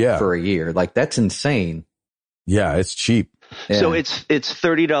do it for a year. Like, that's insane. Yeah, it's cheap. Yeah. So it's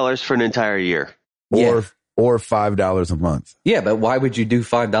 $30 for an entire year. Or $5 a month. Yeah, but why would you do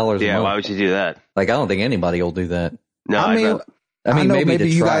 $5 a month? Yeah, why would you do that? Like, I don't think anybody will do that. No, I mean, maybe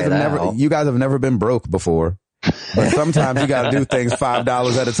you guys have never been broke before. But sometimes you got to do things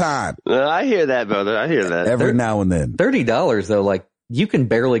 $5 at a time. I hear that, brother. I hear that. Every now and then. $30 though, like, you can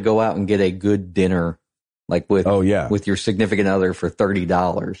barely go out and get a good dinner, like with your significant other for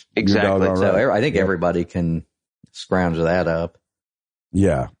 $30. Exactly. So I think everybody can scrounge that up.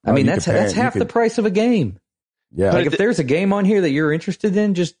 Yeah. I mean, that's half the price of a game. Yeah. Like, if there's a game on here that you're interested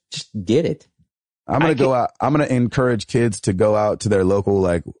in, just get it. I'm going to go out. I'm going to encourage kids to go out to their local,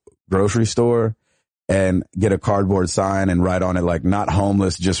 like, grocery store and get a cardboard sign and write on it, like, not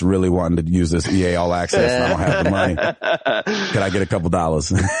homeless, just really wanting to use this EA All Access and I don't have the money. Can I get a couple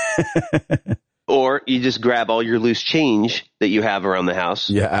dollars? Or you just grab all your loose change that you have around the house.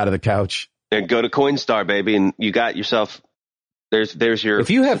 Yeah, out of the couch. And go to Coinstar, baby, and you got yourself... There's your. If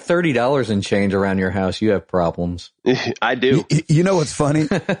you have $30 in change around your house, you have problems. I do. You know what's funny?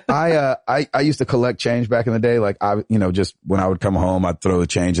 I used to collect change back in the day. Like, just when I would come home, I'd throw the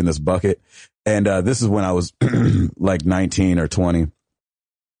change in this bucket. And this is when I was like 19 or 20.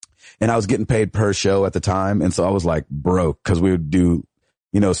 And I was getting paid per show at the time. And so I was like broke because we would do,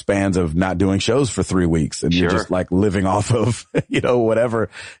 spans of not doing shows for 3 weeks. And you're just like living off of, whatever,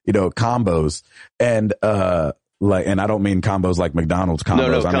 combos. And, and I don't mean combos like McDonald's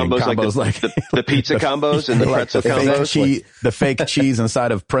combos. No, I mean combos like the pizza combos and the pretzel combos. The fake cheese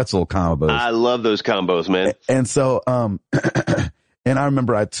inside of pretzel combos. I love those combos, man. And so, and I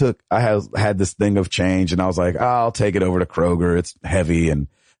remember I had this thing of change and I was like, I'll take it over to Kroger. It's heavy and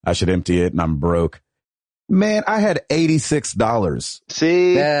I should empty it and I'm broke. Man, I had $86.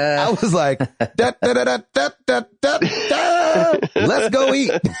 See? I was like, let's go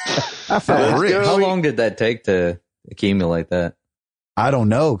eat. I felt rich. How long did that take to accumulate that? I don't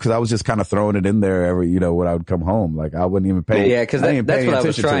know, because I was just kind of throwing it in there when I would come home. Like, I wouldn't even pay. Yeah, because that's what I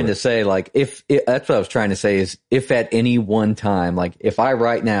was trying to say. Like, that's what I was trying to say is, if at any one time, like, if I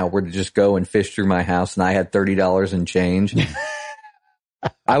right now were to just go and fish through my house and I had $30 in change,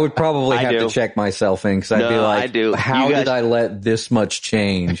 I would probably have to check myself in, because I'd be like, how did I let this much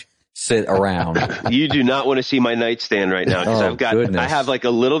change sit around? You do not want to see my nightstand right now, because I have like a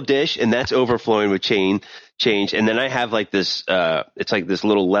little dish and that's overflowing with change. And then I have like this, it's like this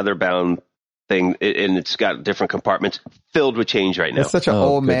little leather bound thing and it's got different compartments filled with change right now. It's such an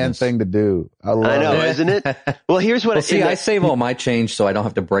old man thing to do. I know, isn't it? Well, here's what I save all my change so I don't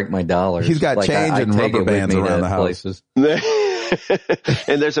have to break my dollars. He's got change and rubber bands around the house. Places.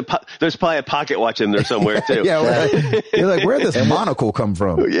 And there's probably a pocket watch in there somewhere too. Yeah, you're like, where'd this monocle come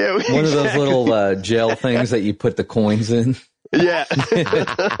from? Yeah, one of those little gel things that you put the coins in. Yeah.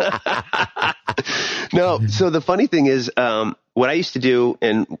 No. So the funny thing is, what I used to do,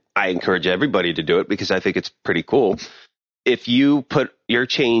 and I encourage everybody to do it because I think it's pretty cool. If you put your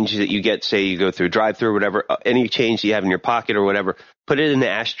change that you get, say you go through drive-through or whatever, any change you have in your pocket or whatever, put it in the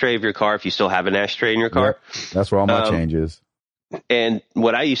ashtray of your car if you still have an ashtray in your car. Yep. That's where all my change is. And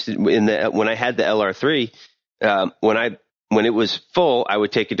what I used to when I had the LR3, when it was full, I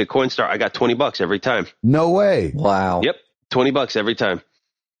would take it to Coinstar. I got $20 every time. No way. Wow. Yep, $20 every time.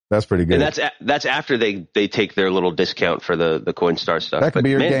 That's pretty good. And that's after they take their little discount for the Coinstar stuff. That could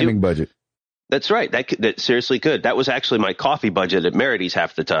be your gaming budget. That's right. That seriously could. That was actually my coffee budget at Merity's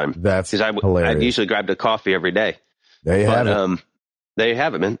half the time. That's because hilarious. I usually grabbed a coffee every day. There you have it. There you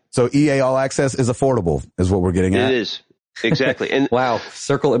have it, man. So EA All Access is affordable, is what we're getting at. It is. Exactly. And wow,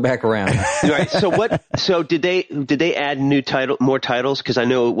 circle it back around. Right. So did they add more titles? Because I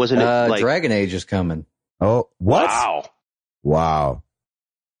know it wasn't like Dragon Age is coming. Oh, what? Wow.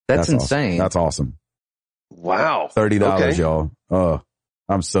 That's insane. Awesome. That's awesome. Wow. $30, y'all. Oh,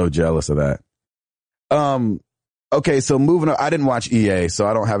 I'm so jealous of that. Okay. So moving on, I didn't watch EA, so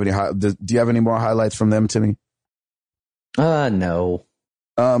I don't have any. Do you have any more highlights from them, Timmy? No.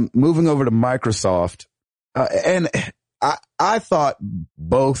 Moving over to Microsoft, and I thought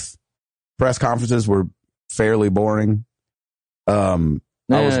both press conferences were fairly boring.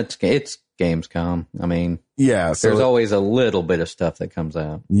 It's Gamescom. I mean, yeah, so there's always a little bit of stuff that comes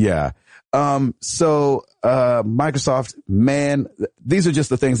out. Yeah. So Microsoft, man, these are just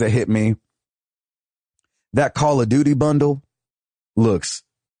the things that hit me. That Call of Duty bundle looks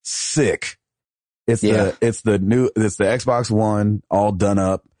sick. It's the Xbox One all done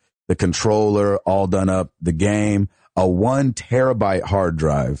up, the controller all done up, the game, a 1 terabyte hard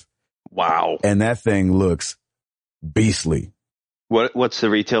drive. Wow. And that thing looks beastly. What's the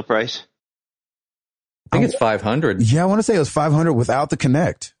retail price? I think it's 500. Yeah, I want to say it was 500 without the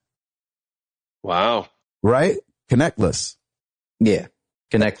Kinect. Wow. Right? Connectless. Yeah.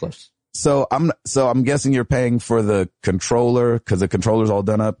 Connectless. So I'm guessing you're paying for the controller because the controller's all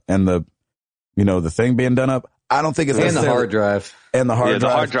done up and the thing being done up. I don't think it's and the hard drive. And the hard drive. The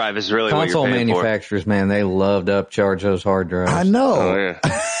hard drive is really console what you're paying manufacturers, man. They love to upcharge those hard drives. I know. Oh, yeah.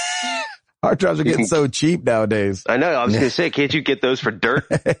 Hard drives are getting so cheap nowadays. I know. I was going to say, can't you get those for dirt?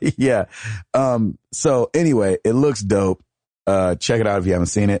 Yeah. So anyway, it looks dope. Check it out if you haven't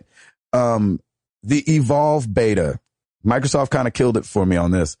seen it. The Evolve beta, Microsoft kind of killed it for me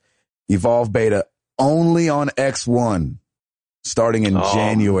on this. Evolve beta only on X1 starting in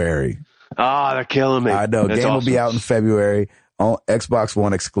January. They're killing me. I know. That's game awesome. will be out in February on Xbox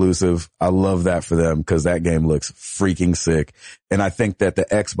One exclusive. I love that for them because that game looks freaking sick. And I think that the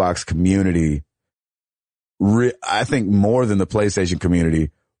Xbox community, I think more than the PlayStation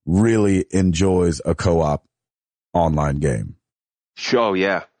community, really enjoys a co-op online game. Oh,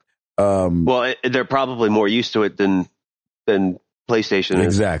 yeah. Well, they're probably more used to it than PlayStation is.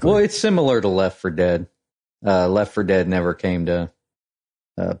 Exactly. Well, it's similar to Left 4 Dead. Left 4 Dead never came to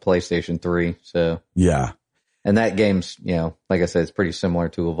PlayStation 3, so yeah. And that game's, like I said, it's pretty similar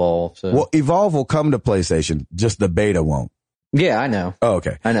to Evolve. So. Well, Evolve will come to PlayStation, just the beta won't. Yeah, I know. Oh,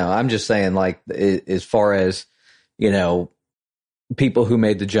 okay. I know. I'm just saying, like, as far as, people who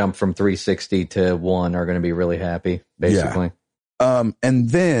made the jump from 360 to 1 are going to be really happy, basically. Yeah. And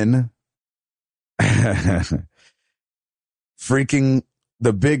then freaking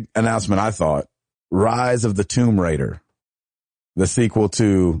the big announcement, I thought, Rise of the Tomb Raider, the sequel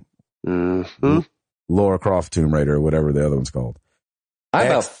to Lara Croft Tomb Raider, or whatever the other one's called. I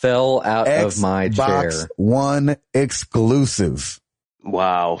about fell out of my chair. Xbox One exclusive.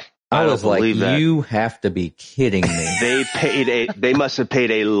 Wow. I was like, that. You have to be kidding me. They must have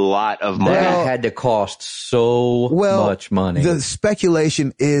paid a lot of money. That had to cost so much money. The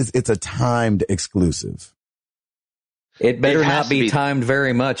speculation is it's a timed exclusive. It better not be timed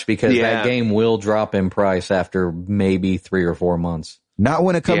very much because that game will drop in price after maybe 3 or 4 months. Not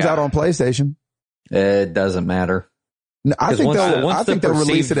when it comes out on PlayStation. It doesn't matter. No, I think they'll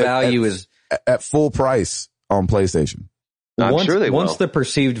release it at full price on PlayStation. I'm sure they will. Once the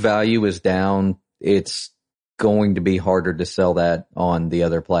perceived value is down, it's going to be harder to sell that on the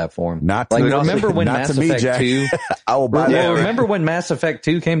other platform. Remember when Mass Effect 2? I will buy that. Remember when Mass Effect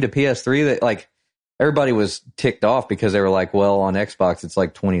 2 came to PS3? That everybody was ticked off because they were like, "Well, on Xbox it's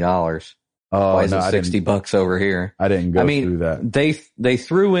like $20. Why is it $60 over here?" I didn't go through that. They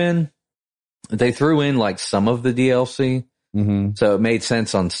threw in like some of the DLC, so it made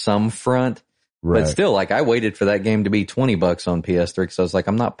sense on some front. Right. But still, I waited for that game to be $20 on PS3 because I was like,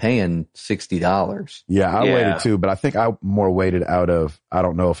 I'm not paying $60. Yeah, I waited too, but I think I more waited out of, I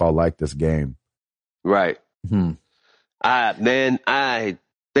don't know if I'll like this game. Right. Hmm. Square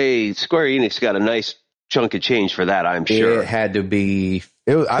Enix got a nice chunk of change for that, I'm sure. It had to be,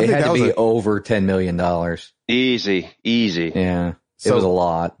 over $10 million. Easy. Yeah. It was a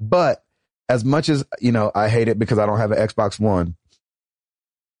lot. But as much as, I hate it because I don't have an Xbox One,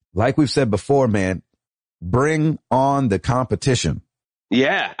 like we've said before, man, bring on the competition.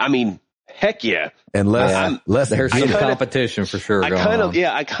 Yeah. I mean, Heck yeah. And less There's some competition for sure.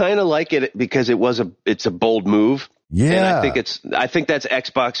 I kind of like it because it's a bold move. Yeah. And I think that's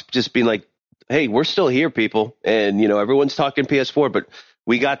Xbox just being like, hey, we're still here, people. And, you know, everyone's talking PS4, but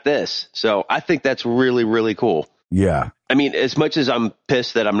we got this. So I think that's really, really cool. Yeah. I mean, as much as I'm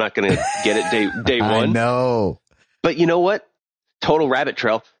pissed that I'm not going to get it day one. I know. But you know what? Total rabbit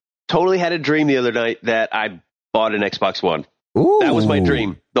trail. Totally had a dream the other night that I bought an Xbox One. Ooh. That was my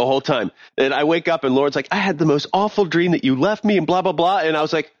dream the whole time. And I wake up and Lauren's like, I had the most awful dream that you left me and blah, blah, blah. And I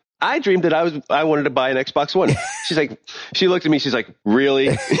was like, I dreamed that I wanted to buy an Xbox One. She's like, she looked at me. She's like,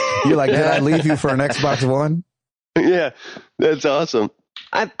 really? You're like, did I leave you for an Xbox One? Yeah, that's awesome.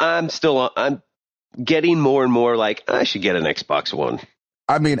 I'm getting more and more like, I should get an Xbox One.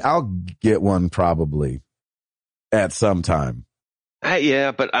 I mean, I'll get one probably at some time.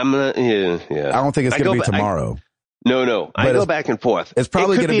 Yeah, but I'm not, yeah. I don't think it's going to be tomorrow. No. I go back and forth. It's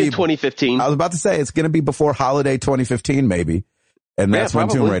probably going to be in 2015. I was about to say it's going to be before holiday 2015, maybe. And that's when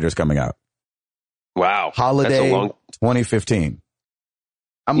Tomb Raider's coming out. Wow. Holiday 2015.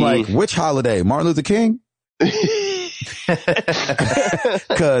 I'm like, which holiday? Martin Luther King? Because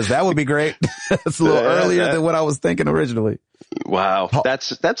that would be great. It's a little earlier than what I was thinking originally. Wow.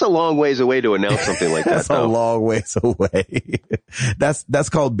 That's a long ways away to announce something like that. That's a long ways away. That's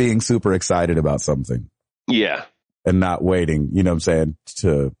called being super excited about something. Yeah. And not waiting, you know what I'm saying,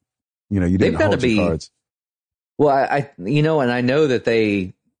 to, you know, you didn't hold your cards. Well, and I know that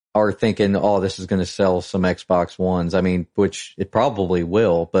they are thinking, oh, this is going to sell some Xbox Ones. I mean, which it probably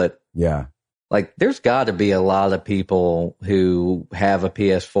will, but yeah, like there's got to be a lot of people who have a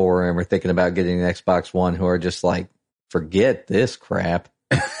PS4 and are thinking about getting an Xbox One who are just like, forget this crap.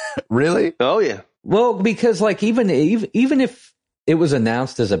 Really? Oh yeah. Well, because like even if it was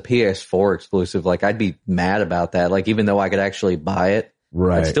announced as a PS4 exclusive, like I'd be mad about that. Like even though I could actually buy it,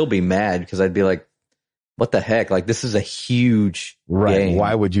 right, I'd still be mad because I'd be like, what the heck? Like this is a huge game.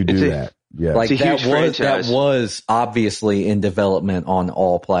 Why would you do that? Yeah, like that was obviously in development on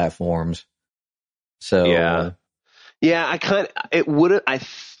all platforms. So yeah. This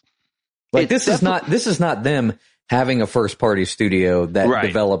is not them having a first party studio that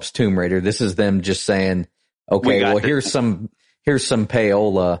develops Tomb Raider. This is them just saying, okay, well here's some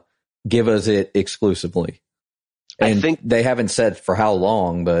payola, give us it exclusively. And I think they haven't said for how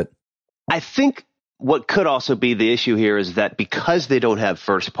long, but I think what could also be the issue here is that because they don't have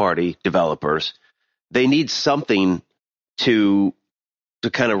first party developers, they need something to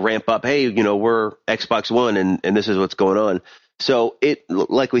kind of ramp up. Hey, you know, we're Xbox One and this is what's going on. So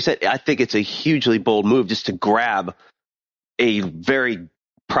like we said, I think it's a hugely bold move just to grab a very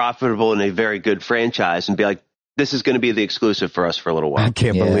profitable and a very good franchise and be like, this is going to be the exclusive for us for a little while. I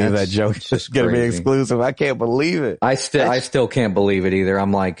can't believe that joke is going to be exclusive. I can't believe it. I still can't believe it either.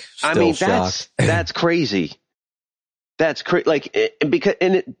 I'm like, shocked. That's crazy. That's crazy. Like, because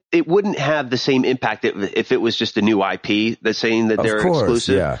it wouldn't have the same impact if it was just a new IP that's saying that they're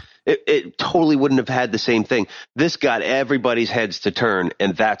exclusive. Yeah. It totally wouldn't have had the same thing. This got everybody's heads to turn,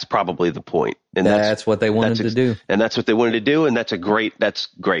 and that's probably the point. And that's what they wanted to do. And that's what they wanted to do, and that's great.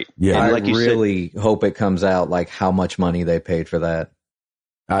 Yeah, and like I really hope it comes out like how much money they paid for that.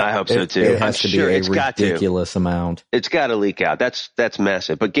 I hope so too. It has to be a ridiculous amount. It's got to leak out. That's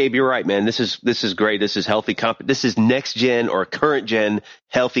massive. But Gabe, you're right, man. This is great. This is healthy this is next gen or current gen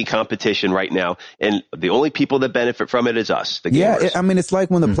healthy competition right now. And the only people that benefit from it is us, the gamers. Yeah, I mean, it's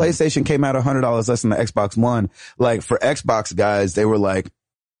like when the PlayStation came out $100 less than the Xbox One. Like for Xbox guys, they were like,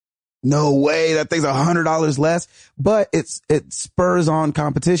 no way, that thing's $100 less. But it spurs on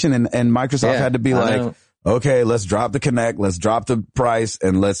competition, and Microsoft had to be like, okay, let's drop the Kinect, let's drop the price,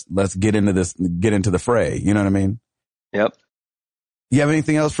 and let's get into the fray. You know what I mean? Yep. You have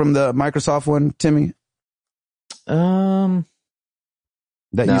anything else from the Microsoft one, Timmy? That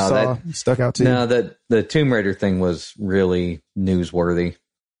you saw stuck out to you? No, the Tomb Raider thing was really newsworthy.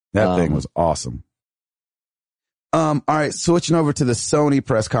 That thing was awesome. All right, switching over to the Sony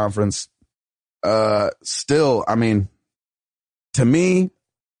press conference. Still, I mean, to me,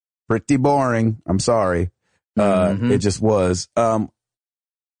 pretty boring. I'm sorry. It just was.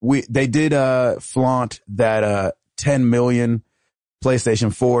 They did, flaunt that, 10 million PlayStation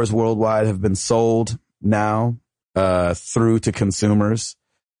 4s worldwide have been sold now, through to consumers.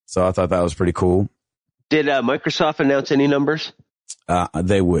 So I thought that was pretty cool. Did, Microsoft announce any numbers?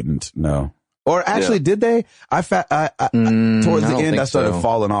 They wouldn't, no. Or actually, did they? Towards the end, I started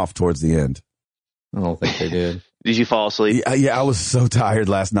falling off towards the end. I don't think they did. Did you fall asleep? Yeah, I was so tired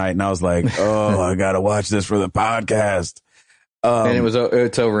last night, and I was like, "Oh, I gotta watch this for the podcast." And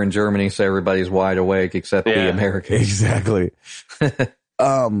it's over in Germany, so everybody's wide awake except the Americans. Exactly.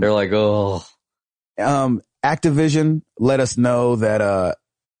 They're like, oh, Activision let us know that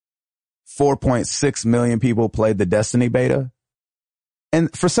 4.6 million people played the Destiny beta.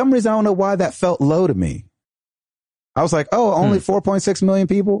 And for some reason, I don't know why that felt low to me. I was like, oh, only 4.6 million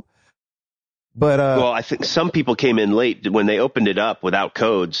people. But well, I think some people came in late when they opened it up without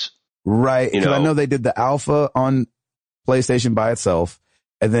codes. Right. Because I know they did the alpha on PlayStation by itself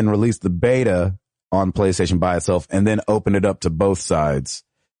and then released the beta on PlayStation by itself and then opened it up to both sides,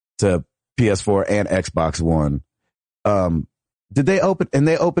 to PS4 and Xbox One. Did they open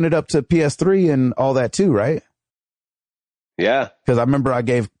it up to PS3 and all that too, right? Yeah. Because I remember I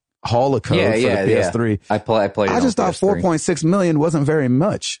gave Hall a code for the PS3. I played it. I just thought 4.6 million wasn't very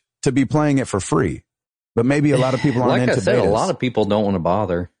much to be playing it for free. But maybe a lot of people aren't into betas. Like I said, a lot of people don't want to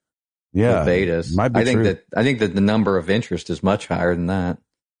bother. Yeah. With betas. Might be true. I think that the number of interest is much higher than that.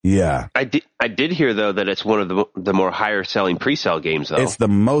 Yeah. I did hear though that it's one of the more higher selling pre-sale games though. It's the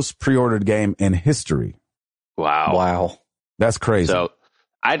most pre-ordered game in history. Wow. That's crazy. So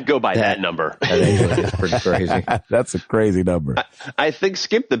I'd go by that number. That is pretty crazy. That's a crazy number. I think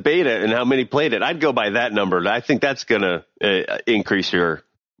skip the beta and how many played it. I'd go by that number. I think that's going to increase your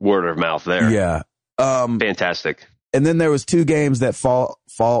word of mouth there. Yeah. Fantastic. And then there was two games that fall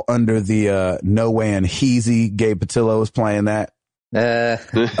under the No Way and Heezy. Gabe Patillo was playing that. There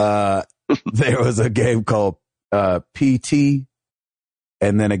was a game called PT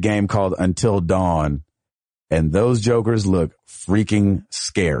and then a game called Until Dawn. And those jokers look freaking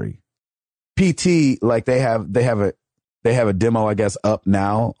scary. PT, like they have a demo, I guess, up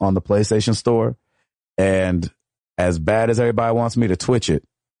now on the PlayStation Store. And as bad as everybody wants me to Twitch it,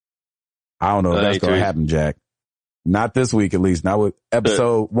 I don't know if that's going to happen, Jack. Not this week, at least. Not with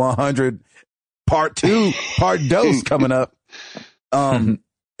episode 100, part 2, part dose coming up. And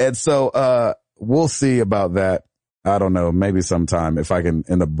so, we'll see about that. I don't know. Maybe sometime if I can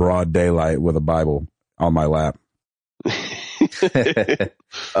in the broad daylight with a Bible on my lap. Maybe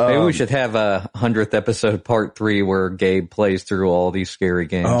we should have a 100th episode part 3 where Gabe plays through all these scary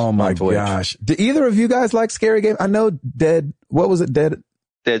games. Oh my gosh. Do either of you guys like scary games? I know Dead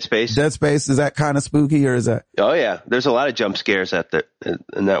Space. Dead Space. Is that kind of spooky or is that? Oh yeah. There's a lot of jump scares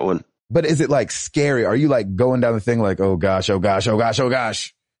in that one. But is it like scary? Are you like going down the thing like, oh gosh, oh gosh, oh gosh, oh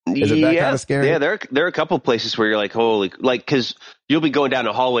gosh? Is it that kind of scary? Yeah. There are a couple places where you're like, holy, like, cause you'll be going down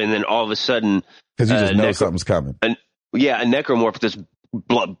a hallway and then all of a sudden, cause you just know something's coming. A necromorph just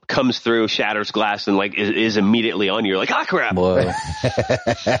blood comes through, shatters glass and like is immediately on you. You're like, ah, crap.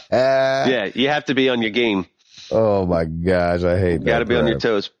 Yeah. You have to be on your game. Oh my gosh. I hate that. You gotta be on your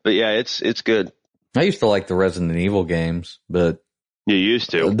toes. But yeah, it's good. I used to like the Resident Evil games, but you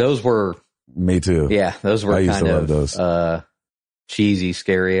used to. Those were. Me too. Yeah. Those were kind of those. Cheesy,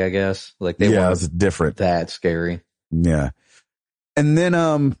 scary, I guess. Like they weren't it's different. That scary. Yeah. And then,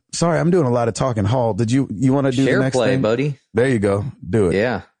 sorry, I'm doing a lot of talking. Hall, did you want to do Share the next play, thing? buddy? There you go. Do it.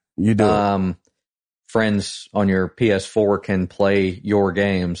 Yeah. You do it. Friends on your PS4 can play your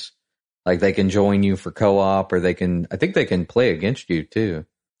games. Like they can join you for co-op or I think they can play against you too.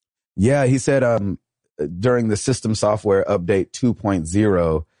 Yeah. He said, during the system software update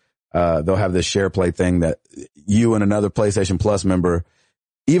 2.0, they'll have this share play thing that you and another PlayStation Plus member,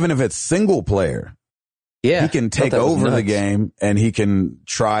 even if it's single player, he can take over the game and he can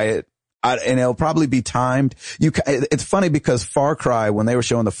try it. And it'll probably be timed. It's funny because Far Cry, when they were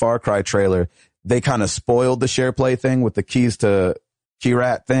showing the Far Cry trailer, they kind of spoiled the share play thing with the keys to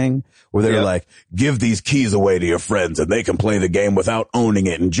Keyrat thing where they were like, give these keys away to your friends and they can play the game without owning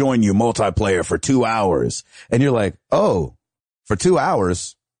it and join you multiplayer for 2 hours. And you're like, oh, for 2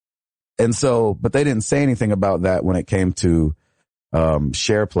 hours. And so, but they didn't say anything about that when it came to,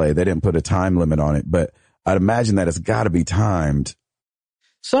 share play. They didn't put a time limit on it, but I'd imagine that it's got to be timed.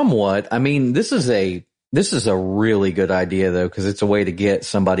 Somewhat. I mean, this is a really good idea though, because it's a way to get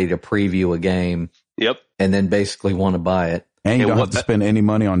somebody to preview a game. Yep. And then basically want to buy it. And you don't have to spend any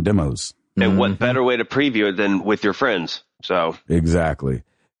money on demos. And what better way to preview it than with your friends? So exactly.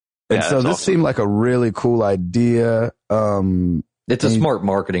 And so this seemed like a really cool idea. It's a smart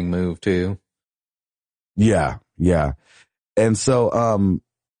marketing move too. Yeah. Yeah. And so,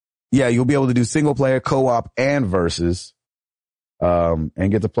 you'll be able to do single player, co-op, and versus,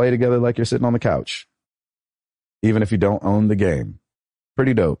 and get to play together like you're sitting on the couch, even if you don't own the game.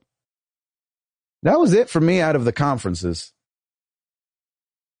 Pretty dope. That was it for me out of the conferences.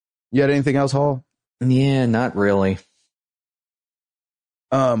 You had anything else, Hall? Yeah, not really.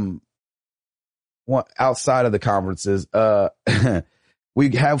 Outside of the conferences,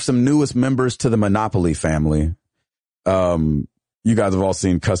 we have some newest members to the Monopoly family. You guys have all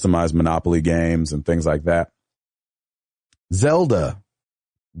seen customized Monopoly games and things like that. Zelda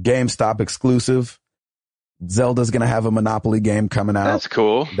GameStop exclusive. Zelda's going to have a Monopoly game coming out. That's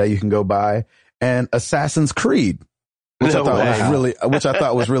cool. That you can go buy. And Assassin's Creed, which I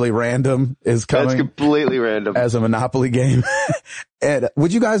thought was really random, is coming. That's completely random. As a Monopoly game. And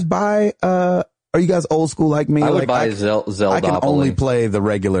would you guys buy, are you guys old school like me? I would buy Zelda. I can only play the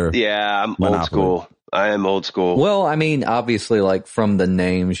regular. Yeah, I'm Monopoly. old school. I am old school. Well, I mean, obviously, like from the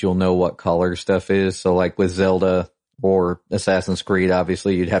names, you'll know what color stuff is. So like with Zelda or Assassin's Creed,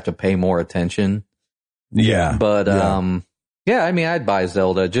 obviously you'd have to pay more attention. Yeah. But, yeah, I mean, I'd buy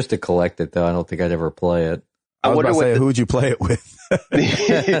Zelda just to collect it though. I don't think I'd ever play it. I was about to say, who would you play it with?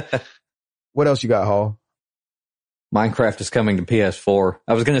 What else you got, Hall? Minecraft is coming to PS4.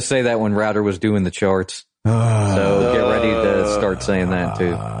 I was going to say that when Router was doing the charts. So get ready to start saying that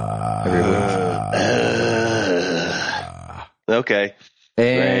too. Every week. Okay.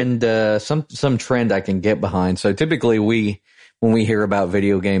 And some trend I can get behind. So typically when we hear about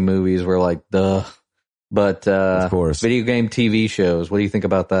video game movies, we're like, duh. But of course. Video game TV shows, what do you think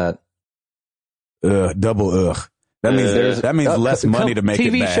about that? Double ugh. That means less money to make it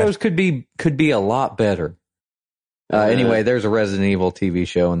TV bad. shows could be a lot better. Anyway, there's a Resident Evil TV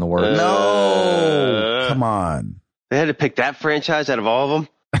show in the works. No, come on. They had to pick that franchise out of all of them.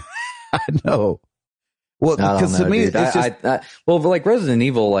 I know. Well, because to me, dude. it's just well, like Resident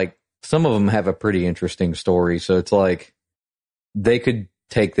Evil, like some of them have a pretty interesting story. So it's like they could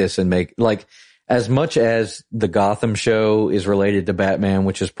take this and make like as much as the Gotham show is related to Batman,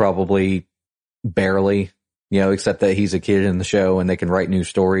 which is probably barely, except that he's a kid in the show and they can write new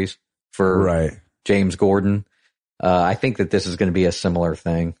stories for James Gordon. I think that this is going to be a similar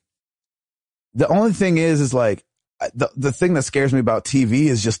thing. The only thing is like the thing that scares me about TV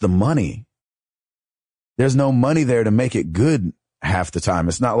is just the money. There's no money there to make it good half the time.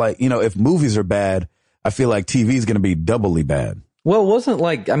 It's not like, if movies are bad, I feel like TV is going to be doubly bad. Well, it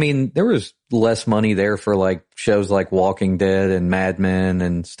wasn't there was less money there for like shows like Walking Dead and Mad Men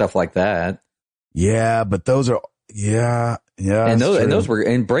and stuff like that. Yeah, but those are, and those were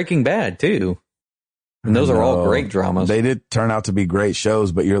in Breaking Bad too. And those are all great dramas. They did turn out to be great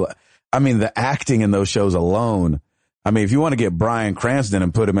shows, but the acting in those shows alone. I mean, if you want to get Bryan Cranston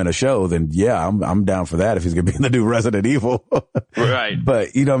and put him in a show, then yeah, I'm down for that if he's going to be in the new Resident Evil. Right.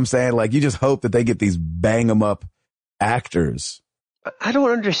 But you know what I'm saying? Like, you just hope that they get these bang 'em up actors. I don't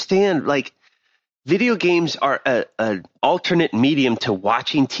understand. Like, video games are an alternate medium to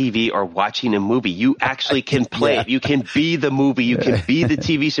watching TV or watching a movie. You actually can play it. You can be the movie. You can be the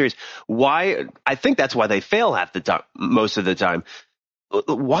TV series. Why? I think that's why they fail half the time, most of the time.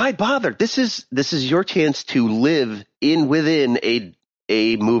 Why bother? This is your chance to live within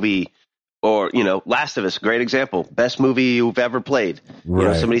a movie, or Last of Us, great example, best movie you've ever played.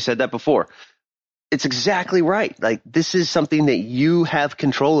 Right. Somebody said that before. It's exactly right. Like, this is something that you have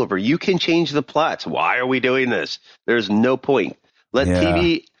control over. You can change the plots. Why are we doing this? There's no point. Let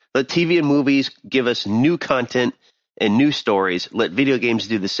TV and movies give us new content and new stories. Let video games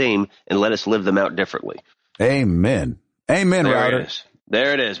do the same and let us live them out differently. Amen. Amen, there Ryder. It is.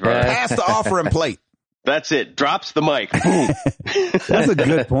 There it is, brother. Pass the offering plate. That's it. Drops the mic. Boom. That's a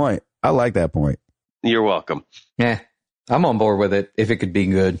good point. I like that point. You're welcome. Yeah, I'm on board with it if it could be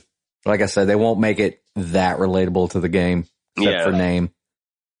good. Like I said, they won't make it that relatable to the game, except for name.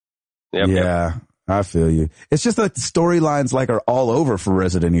 Yep. I feel you. It's just like the storylines are all over for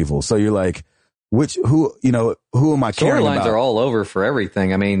Resident Evil. So you're like, who am I caring about? Storylines are all over for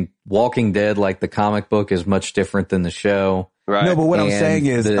everything. I mean, Walking Dead, like the comic book, is much different than the show. Right. No, but what I'm saying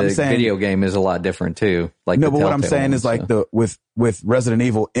is, the video game is a lot different too. Like no, but what I'm saying is like with Resident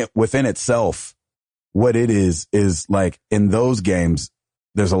Evil within itself, what it is like in those games,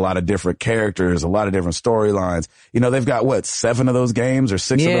 there's a lot of different characters, a lot of different storylines. They've got 7 of those games or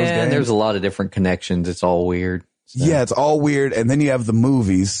 6 of those games. Yeah, there's a lot of different connections. It's all weird. So. Yeah, it's all weird. And then you have the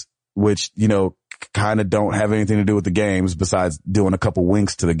movies, which, kind of don't have anything to do with the games besides doing a couple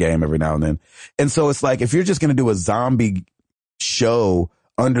winks to the game every now and then. And so it's like, if you're just going to do a zombie show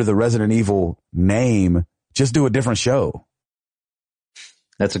under the Resident Evil name, just do a different show.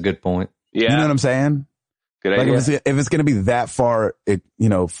 That's a good point. Yeah. You know what I'm saying? Good idea. Like if it's going to be that far,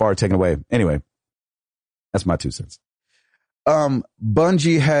 far taken away. Anyway, that's my 2 cents.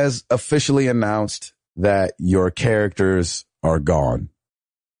 Bungie has officially announced that your characters are gone.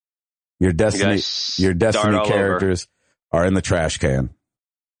 Your Destiny characters are in the trash can,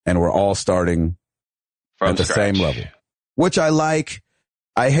 and we're all starting from at the scratch. same level, which I like.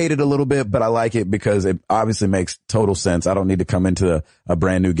 I hate it a little bit, but I like it because it obviously makes total sense. I don't need to come into a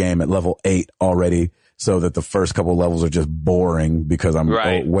brand new game at level 8 already, so that the first couple levels are just boring because I'm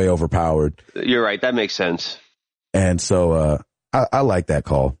way overpowered. You're right. That makes sense. And so, I like that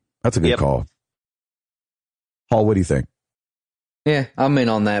call. That's a good call. Paul, what do you think? Yeah, I'm in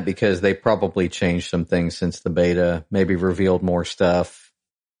on that because they probably changed some things since the beta, maybe revealed more stuff.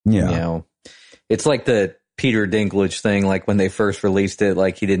 Yeah. You know, it's like the Peter Dinklage thing, like when they first released it,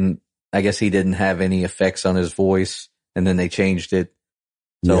 like I guess he didn't have any effects on his voice and then they changed it.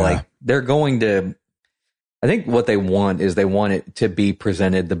 So like they're going to, I think what they want is they want it to be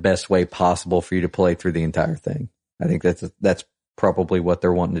presented the best way possible for you to play through the entire thing. I think that's probably what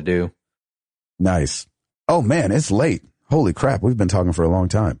they're wanting to do. Nice. Oh man, it's late. Holy crap. We've been talking for a long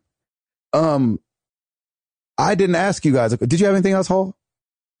time. I didn't ask you guys. Did you have anything else, Hall?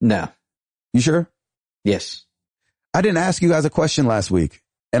 No. You sure? Yes. I didn't ask you guys a question last week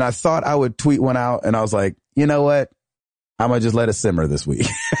and I thought I would tweet one out and I was like, you know what? I'm going to just let it simmer this week.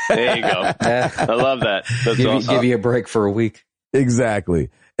 There you go. I love that. That's awesome. Give you a break for a week.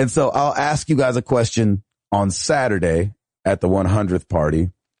 Exactly. And so I'll ask you guys a question on Saturday at the 100th party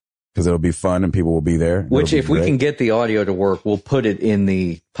because it'll be fun and people will be there. Which if we can get the audio to work, we'll put it in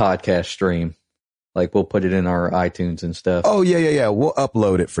the podcast stream. Like we'll put it in our iTunes and stuff. Oh, yeah. We'll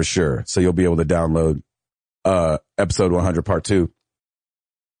upload it for sure. So you'll be able to download episode 100 part 2.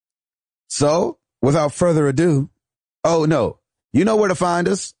 So without further ado, oh no, you know where to find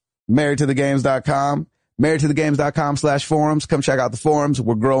us. marriedtothegames.com, marriedtothegames.com/forums. Come check out the forums.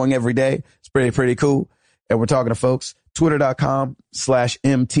 We're growing every day. It's pretty cool. And we're talking to folks.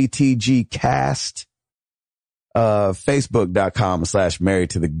 Twitter.com/MTTGcast.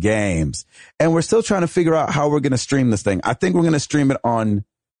 Facebook.com/marriedtothegames. And we're still trying to figure out how we're going to stream this thing. I think we're going to stream it on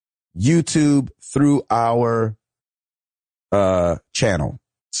YouTube through our channel.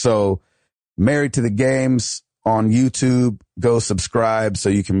 So Married to the Games on YouTube, go subscribe so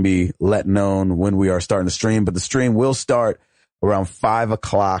you can be let known when we are starting to stream. But the stream will start around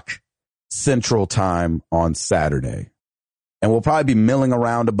 5:00 Central Time on Saturday. And we'll probably be milling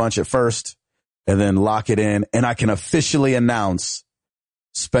around a bunch at first and then lock it in. And I can officially announce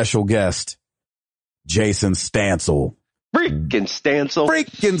special guest Jason Stansel. Freaking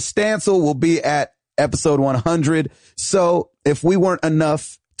Stansel will be at episode 100. So if we weren't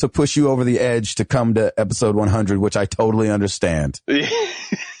enough to push you over the edge to come to episode 100, which I totally understand, let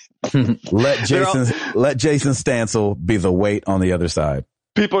Jason Stansel be the weight on the other side.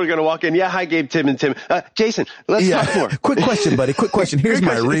 People are going to walk in. Yeah. Hi, Gabe, Tim, and Tim. Jason, let's talk more. Quick question, buddy. Quick question. Here's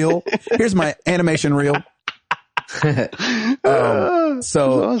my reel. Here's my animation reel.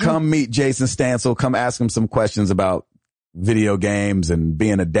 So come meet Jason Stansel. Come ask him some questions about video games and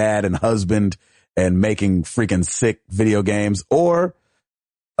being a dad and husband and making freaking sick video games, or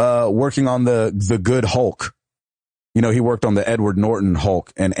working on the good Hulk. You know, he worked on the Edward Norton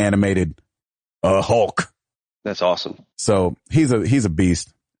Hulk and animated Hulk. That's awesome. So he's a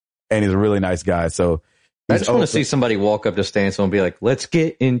beast and he's a really nice guy. So I just want to see somebody walk up to Stansel and be like, let's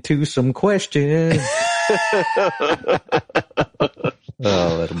get into some questions.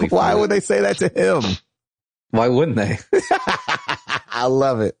 That'll be fun. Why would they say that to him? Why wouldn't they? I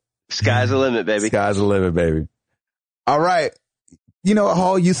love it. Sky's the limit, baby. Sky's the limit, baby. All right. You know,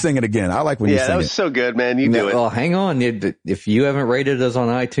 Hall, you sing it again. I like when you sing it. Yeah, that was so good, man. You do it. Well, hang on. If you haven't rated us on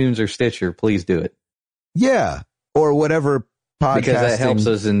iTunes or Stitcher, please do it. Yeah. Or whatever podcasting. Because that helps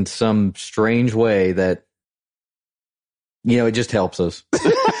us in some strange way that, you know, it just helps us.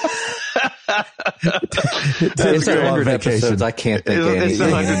 It's 100 episodes. I can't think of anything It's the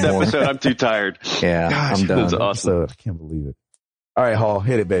 100th anymore. episode. I'm too tired. Yeah, Gosh, I'm done. That's awesome. I can't believe it. All right, Hall,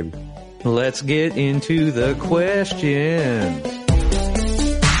 hit it, baby. Let's get into the questions.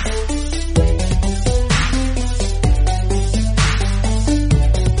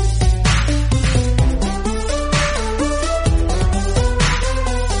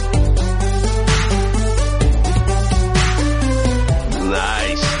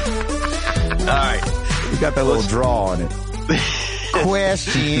 Got that little draw on it.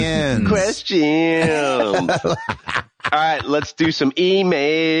 Questions. All right, let's do some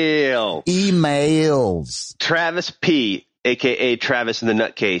emails. Travis P, aka Travis in the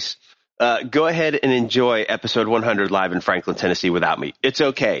Nutcase. Go ahead and enjoy episode 100 live in Franklin, Tennessee without me. It's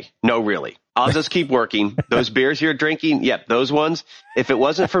okay. No, really. I'll just keep working. Those beers you're drinking, yep, those ones. If it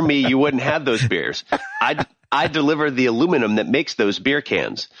wasn't for me, you wouldn't have those beers. I deliver the aluminum that makes those beer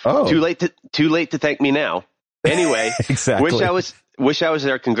cans. Oh. Too late to thank me now. Anyway, exactly. Wish I was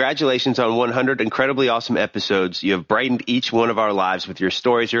there. Congratulations on 100 incredibly awesome episodes. You have brightened each one of our lives with your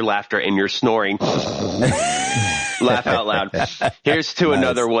stories, your laughter, and your snoring. Laugh out loud. Here's to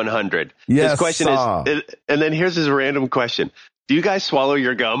another 100. Yes, his question is, and then here's his random question. Do you guys swallow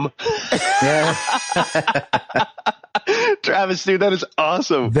your gum? Yeah. Travis, dude, that is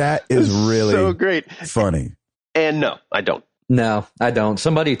awesome. That is really so great. funny. And no, I don't. No, I don't.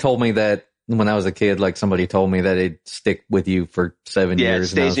 Somebody told me that when I was a kid, like somebody told me that it'd stick with you for 7 Yeah, years.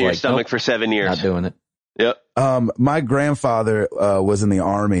 it stays in your stomach nope, for 7 years. not doing it. Yep. My grandfather was in the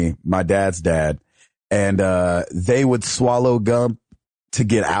Army, my dad's dad, and they would swallow gum to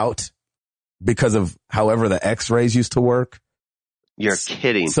get out because of however the x-rays used to work. You're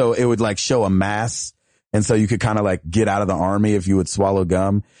kidding. So it would like show a mass. And so you could kind of like get out of the Army if you would swallow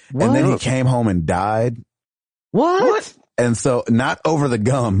gum. What? And then he came home and died. What? And so not over the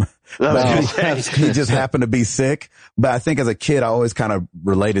gum, I was but gonna say. he just happened to be sick. But I think as a kid, I always kind of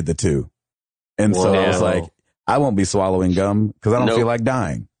related the two. And so I was Whoa. like, I won't be swallowing gum because I don't Nope. feel like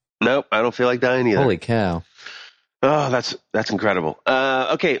dying. Nope, I don't feel like dying either. Holy cow. Oh, that's incredible.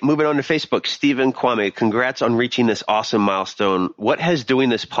 Okay, moving on to Facebook. Stephen Kwame, congrats on reaching this awesome milestone. What has doing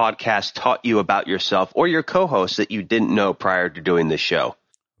this podcast taught you about yourself or your co-host that you didn't know prior to doing this show?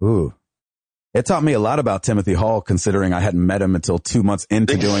 Ooh. It taught me a lot about Timothy Hall, considering I hadn't met him until 2 months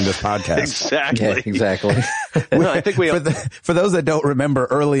into doing this podcast. Exactly. Yeah, exactly. No, I think we For those that don't remember,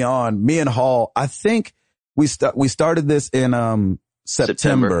 early on, me and Hall, I think we started this in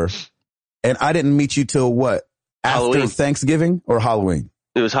September, and I didn't meet you till what? After Halloween. Thanksgiving or Halloween?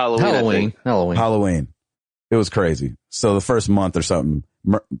 It was Halloween. I think. Halloween. It was crazy. So the first month or something,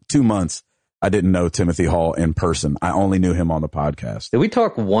 2 months, I didn't know Timothy Hall in person. I only knew him on the podcast. Did we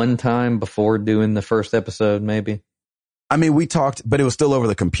talk one time before doing the first episode, maybe? I mean, we talked, but it was still over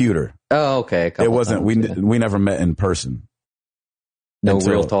the computer. Oh, okay. A couple It wasn't, times, yeah. we never met in person. No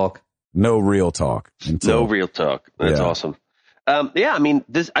until- real talk. No real talk. No real talk. That's Yeah. awesome. Yeah, I mean,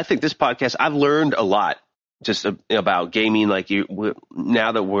 I think this podcast, I've learned a lot just about gaming. Like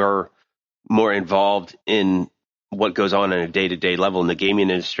now that we're more involved in what goes on a day-to-day level in the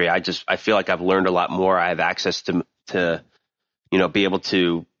gaming industry, I feel like I've learned a lot more. I have access to be able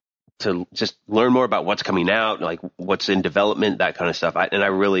to just learn more about what's coming out, like what's in development, that kind of stuff. I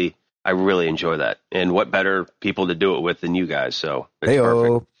really enjoy that. And what better people to do it with than you guys? So it's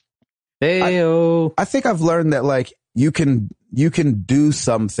perfect. Hey-o. I think I've learned that like you can do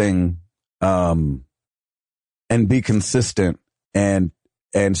something, and be consistent and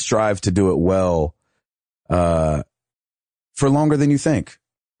strive to do it well, for longer than you think.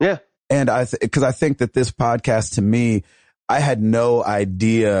 Yeah. And because I think that this podcast, to me, I had no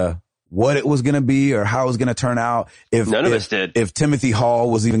idea what it was going to be or how it was going to turn out. None of us did. If Timothy Hall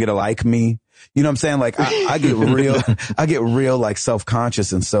was even going to like me, you know what I'm saying? Like I get real like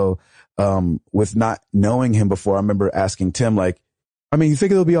self-conscious. And so, with not knowing him before, I remember asking Tim, like, I mean, you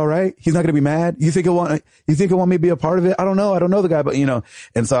think it'll be all right? He's not going to be mad. You think he'll want me to be a part of it? I don't know the guy, but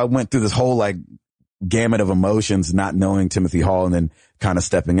and so I went through this whole like gamut of emotions, not knowing Timothy Hall and then kind of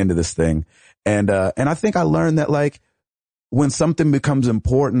stepping into this thing. And I think I learned that like when something becomes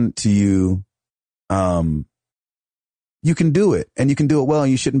important to you, you can do it and you can do it well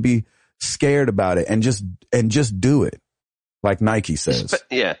and you shouldn't be scared about it and just do it. Like Nike says.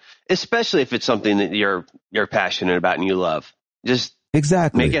 Yeah. Especially if it's something that you're passionate about and you love. Just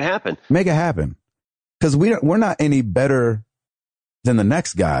exactly make it happen. Make it happen. Cause we're not any better than the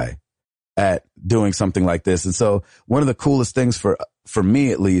next guy at doing something like this. And so one of the coolest things for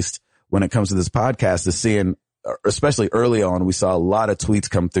me, at least when it comes to this podcast is seeing, especially early on, we saw a lot of tweets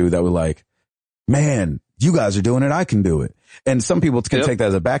come through that were like, man, you guys are doing it. I can do it. And some people can take that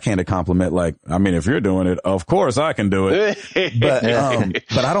as a backhanded compliment. Like, I mean, if you're doing it, of course I can do it.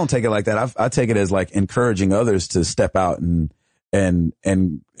 But I don't take it like that. I take it as like encouraging others to step out and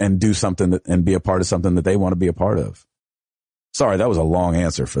do something and be a part of something that they want to be a part of. Sorry, that was a long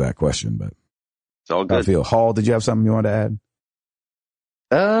answer for that question, but it's all good. I feel Hall, did you have something you wanted to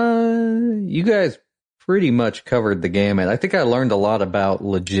add? You guys pretty much covered the gamut. I think I learned a lot about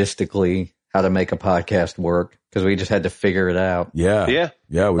logistically how to make a podcast work because we just had to figure it out. Yeah.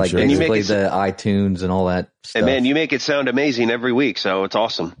 We like sure basically the iTunes and all that stuff. And man, you make it sound amazing every week, so it's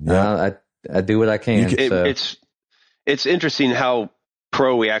awesome. I do what I can. It's interesting how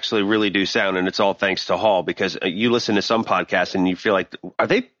pro we actually really do sound, and it's all thanks to Hall because you listen to some podcasts and you feel like, are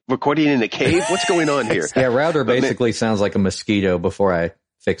they recording in a cave? What's going on here? Yeah, Router basically sounds like a mosquito before I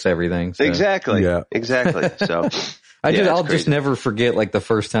fix everything. So. Exactly. Yeah. Exactly. So I'll just never forget like the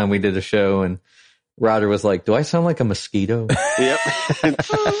first time we did a show and Router was like, do I sound like a mosquito? Yep.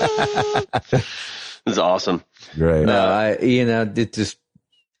 It's awesome. Great. No, I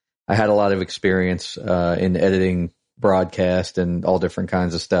had a lot of experience in editing broadcast and all different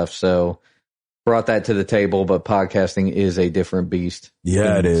kinds of stuff. So brought that to the table, but podcasting is a different beast.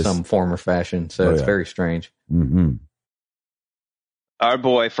 Yeah, it is. Some form or fashion. So it's very strange. Mm-hmm. Our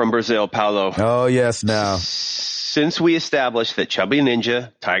boy from Brazil, Paulo. Oh, yes, now. Since we established that Chubby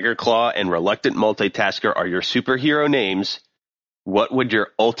Ninja, Tiger Claw, and Reluctant Multitasker are your superhero names, what would your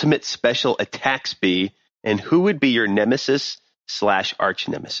ultimate special attacks be, and who would be your nemesis / arch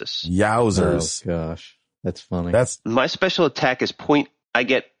nemesis? Yowzers. Oh gosh, that's funny. That's My special attack is I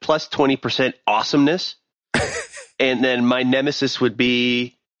get plus 20% awesomeness, and then my nemesis would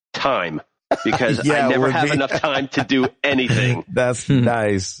be time, because Yeah, I it never would have be. enough time to do anything. that's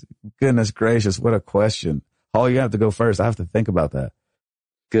nice. Goodness gracious, what a question. Oh, you have to go first. I have to think about that.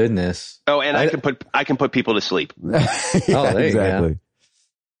 Goodness. Oh, and I can put people to sleep. Yeah, there you go. exactly.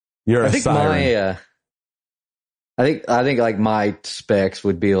 You're I a think siren. I think like my specs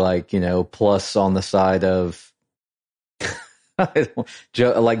would be like, plus on the side of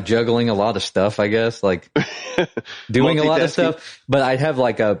like juggling a lot of stuff, I guess, like doing a lot of Multitasking. stuff, but I'd have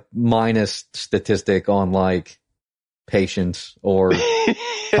like a minus statistic on like patience or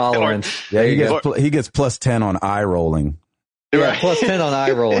tolerance. Yeah, There you go. he gets plus 10 on eye rolling. Yeah, Right. plus 10 on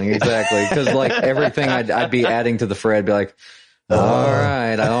eye rolling, exactly. Because like everything I'd be adding to the fray, I'd be like, all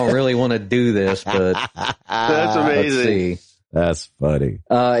right, I don't really want to do this, but That's let's amazing. see. That's funny.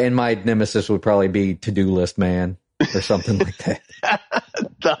 And my nemesis would probably be to-do list man or something like that.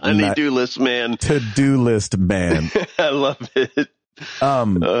 The honey-do list, man. To-do list man. I love it.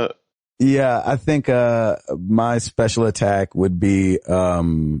 Yeah, I think my special attack would be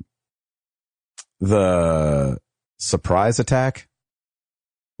the surprise attack.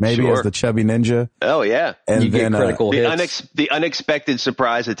 Maybe Sure. as the chubby ninja. Oh, yeah. And You then get critical hits. The unexpected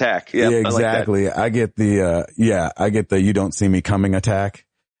surprise attack. Yep, yeah, I like that. exactly. I get the you don't see me coming attack.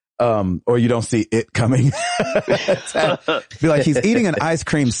 Or you don't see it coming. Be like, he's eating an ice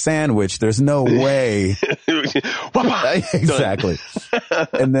cream sandwich. There's no way. Whoppa! Exactly.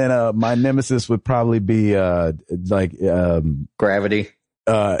 And then, my nemesis would probably be, Gravity.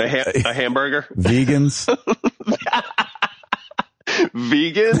 A hamburger? vegans.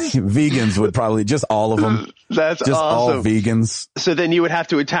 Vegans? Vegans would probably, just all of them. That's Just all awesome. vegans. So then you would have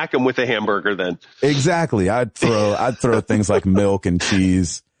to attack them with a hamburger then. Exactly. I'd throw things like milk and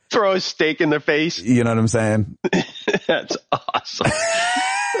cheese. Throw a steak in their face. You know what I'm saying? That's awesome.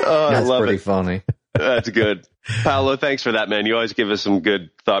 Oh, I That's love pretty it. funny. That's good. Paolo, thanks for that, man. You always give us some good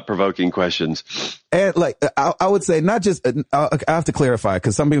thought-provoking questions. And like, I would say not just, I have to clarify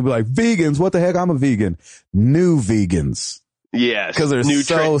because some people be like, vegans, what the heck? I'm a vegan. New vegans. Yes. Cause they're New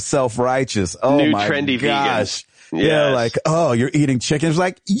so self-righteous. Oh new my trendy gosh. vegans. Yeah. Yes. Like, oh, you're eating chicken. It's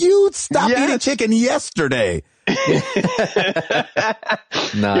like, you stopped Yes. eating chicken yesterday.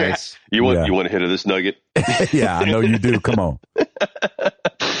 Nice. You want Yeah. a hit of this nugget? Yeah, I know you do. Come on.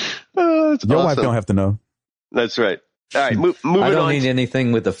 Oh, that's Your wife awesome. don't have to know. That's right. All right, moving I don't on. need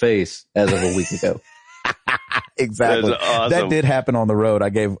anything with the face as of a week ago. Exactly. That's awesome. That did happen on the road.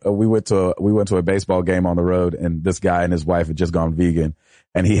 We went to a baseball game on the road and this guy and his wife had just gone vegan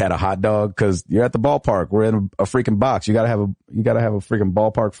and he had a hot dog cause you're at the ballpark. We're in a freaking box. You gotta have a freaking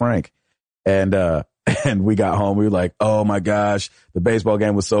ballpark Frank. And we got home. We were like, oh my gosh, the baseball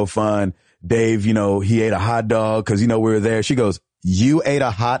game was so fun. Dave, he ate a hot dog cause we were there. She goes, you ate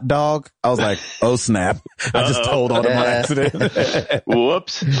a hot dog? I was like, oh snap. I just told on him by accident.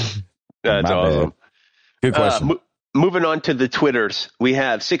 Whoops. That's My awesome. bad. Good question. Moving on to the Twitters, we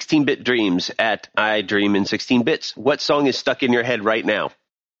have 16-Bit Dreams at I Dream in 16 Bits. What song is stuck in your head right now?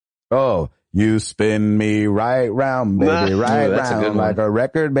 Oh, you spin me right round, baby, right Ooh, that's a good round, one. like a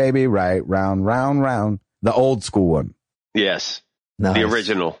record, baby, right round, round, round. The old school one. Yes, Nice. the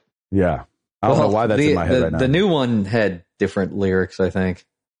original. Yeah. I don't know why that's in my head right now. The new one had different lyrics, I think.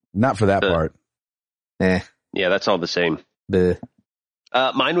 Not for that part. Yeah, that's all the same. The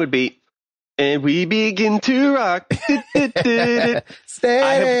Mine would be, and we begin to rock.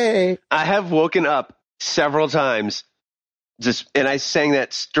 Stay. I have woken up several times and I sang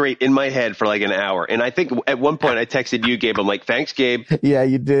that straight in my head for like an hour. And I think at one point I texted you, Gabe. I'm like, thanks, Gabe. Yeah,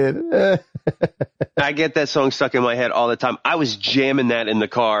 you did. I get that song stuck in my head all the time. I was jamming that in the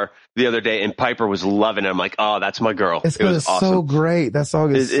car the other day and Piper was loving it. I'm like, oh, that's my girl. It's It was awesome. so great. That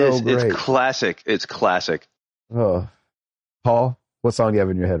song is so great. It's classic. It's classic. Oh. Paul, what song do you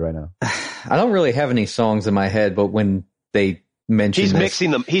have in your head right now? I don't really have any songs in my head, but when they mention He's this,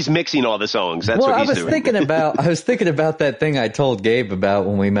 mixing them. He's mixing all the songs. That's well, what I he's was doing. I was thinking about that thing I told Gabe about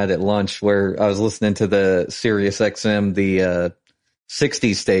when we met at lunch, where I was listening to the Sirius XM, the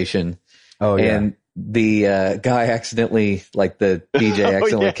 60s station, Oh, yeah. and the guy accidentally, like the DJ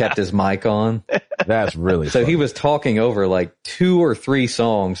accidentally yeah. kept his mic on. That's really So funny. he was talking over like 2 or 3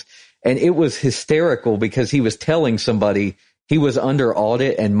 songs, and it was hysterical because he was telling somebody he was under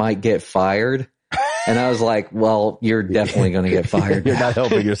audit and might get fired. And I was like, well, you're definitely going to get fired. You're not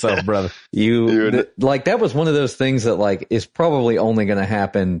helping yourself, brother. Dude. Like, that was one of those things that like is probably only going to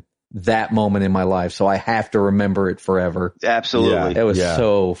happen that moment in my life, so I have to remember it forever. Absolutely. It was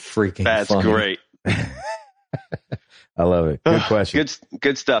so freaking That's funny. great. I love it. Good question.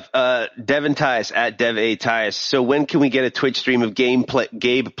 Good stuff. Devin Tyus at Dev A Tyus. So when can we get a Twitch stream of Gabe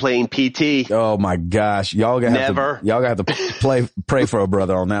playing PT? Oh my gosh. Y'all gonna have to pray for a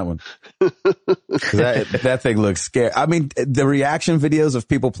brother on that one. that thing looks scary. I mean, the reaction videos of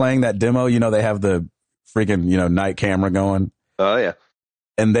people playing that demo, they have the freaking, night camera going. Oh yeah.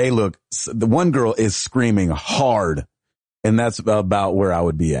 And the one girl is screaming hard, and that's about where I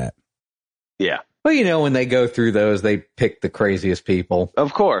would be at. Yeah. Well, when they go through those, they pick the craziest people.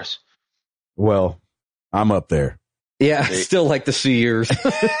 Of course. Well, I'm up there. Yeah, I still like to see yours.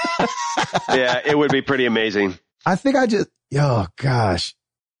 Yeah, it would be pretty amazing. I think oh gosh.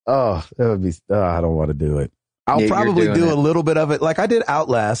 Oh, that would be, I don't want to do it. I'll probably do a little bit of it. Like I did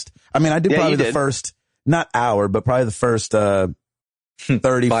Outlast. I mean, I did probably the first, not hour, but probably the first, 30,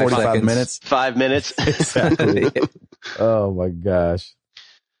 45 minutes. 5 minutes. Exactly. Oh my gosh.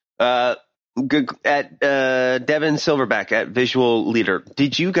 Good at Devin Silverback at Visual Leader.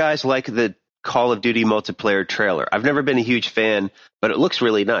 Did you guys like the Call of Duty multiplayer trailer? I've never been a huge fan, but it looks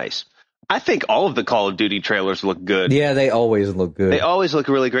really nice. I think all of the Call of Duty trailers look good. Yeah, they always look good. They always look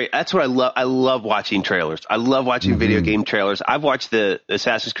really great. That's what I love. I love watching trailers. I love watching video game trailers. I've watched the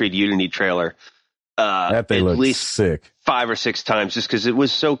Assassin's Creed Unity trailer that thing at looks least sick 5 or 6 times just because it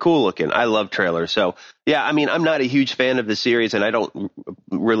was so cool looking. I love trailers. So yeah, I mean, I'm not a huge fan of the series and I don't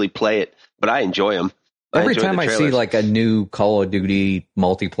really play it, but I enjoy them. Every time I see like a new Call of Duty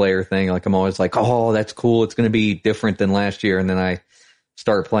multiplayer thing, like I'm always like, oh, that's cool. It's going to be different than last year. And then I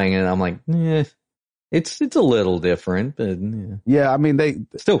start playing it and I'm like, it's a little different, but yeah, I mean, they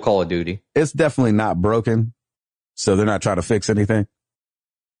still Call of Duty. It's definitely not broken. So they're not trying to fix anything.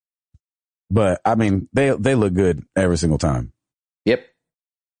 But I mean, they look good every single time. Yep.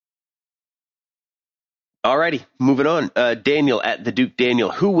 Alrighty, moving on. Daniel at the Duke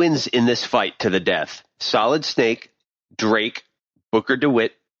Daniel. Who wins in this fight to the death? Solid Snake, Drake, Booker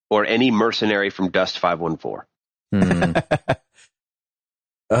DeWitt, or any mercenary from Dust 514?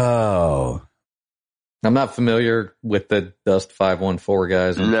 Oh. I'm not familiar with the Dust 514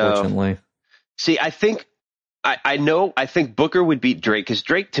 guys, unfortunately. No. See, I think Booker would beat Drake because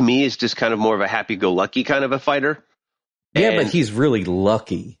Drake to me is just kind of more of a happy-go-lucky kind of a fighter. Yeah, but he's really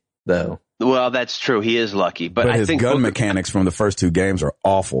lucky, though. Well, that's true. He is lucky, but I his think gun mechanics from the first 2 games are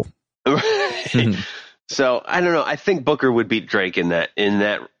awful. So I don't know. I think Booker would beat Drake in that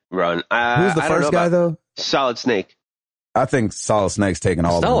run. Who's the first guy though? Solid Snake. I think Solid Snake's taking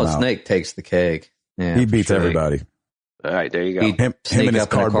all of them out. Solid Snake takes the cake. Yeah, he beats everybody. All right, there you go. He'd him and his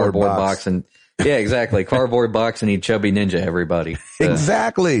cardboard box. And yeah, exactly. Cardboard box, and he'd chubby ninja everybody.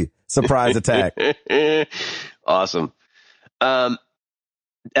 Exactly. Surprise attack. Awesome.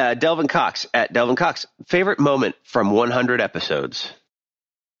 Delvin Cox at Delvin Cox. Favorite moment from 100 episodes?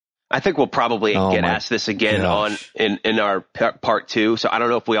 I think we'll probably get asked this again in our part 2. So I don't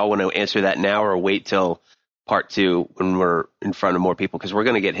know if we all want to answer that now or wait till part 2 when we're in front of more people, because we're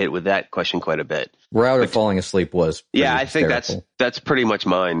going to get hit with that question quite a bit. Router falling asleep was I think that's pretty much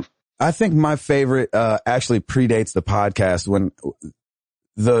mine. I think my favorite actually predates the podcast. When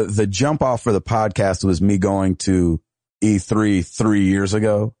the jump off for the podcast was me going to E3 3 years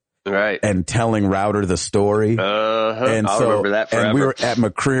ago. Right. And telling Router the story. And I'll remember that forever. And we were at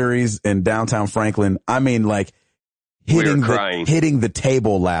McCreary's in downtown Franklin. I mean, like hitting the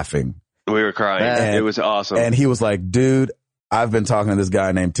table laughing. We were crying. It was awesome. And he was like, dude, I've been talking to this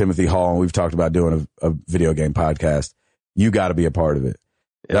guy named Timothy Hall, and we've talked about doing a video game podcast. You got to be a part of it.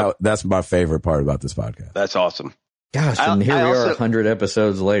 Yep. That's my favorite part about this podcast. That's awesome. Gosh, and here we are 100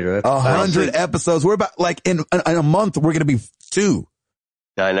 episodes later. That's 100 episodes. We're about like in a month, we're going to be 2.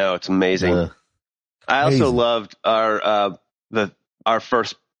 I know. It's amazing. I also loved our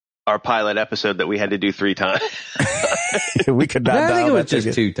pilot episode that we had to do 3 times. We could not. I think it was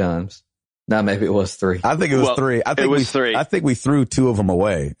just 2 times. No, maybe it was 3. I think it was 3. I think it was 3. I think we threw 2 of them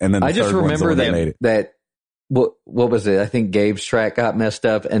away, and then I just remember that. What was it? I think Gabe's track got messed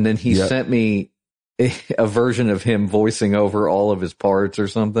up, and then he sent me a version of him voicing over all of his parts or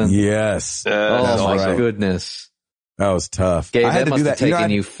something. Yes. Oh my goodness. That was tough. Gabe, that must have taken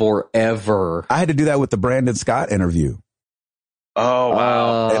you forever. I had to do that with the Brandon Scott interview. Oh,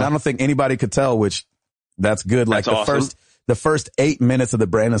 wow. And I don't think anybody could tell, which that's good. Like the first 8 minutes of the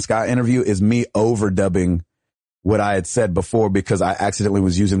Brandon Scott interview is me overdubbing what I had said before because I accidentally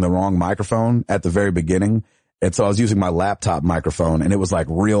was using the wrong microphone at the very beginning. And so I was using my laptop microphone, and it was like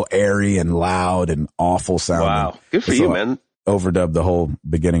real airy and loud and awful sounding. Wow. Good for you, man. Overdubbed the whole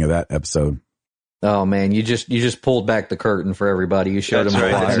beginning of that episode. Oh man, you just pulled back the curtain for everybody. You showed them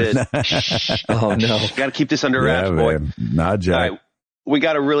the wire. That's it. Oh no. Got to keep this under wraps, boy. Man. Not Jack. All right. We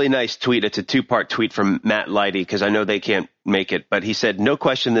got a really nice tweet. It's a 2-part tweet from Matt Lighty because I know they can't make it, but he said, no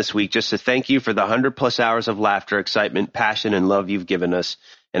question this week, just to thank you for the 100+ hours of laughter, excitement, passion, and love you've given us.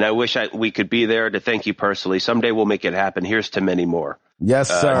 And I wish we could be there to thank you personally. Someday we'll make it happen. Here's to many more. Yes,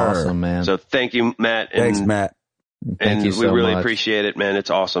 sir. Awesome, man. So thank you, Matt. Thanks, Matt. Thank you so we really much. appreciate it, man.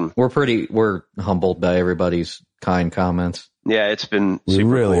 It's awesome. We're humbled by everybody's kind comments. Yeah, it's been We super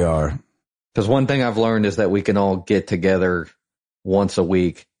really cool. are. Because one thing I've learned is that we can all get together once a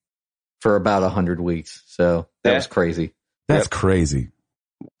week for about 100 weeks. So that was crazy. That's crazy.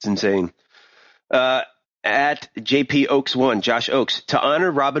 It's insane. At JP Oaks 1, Josh Oaks, to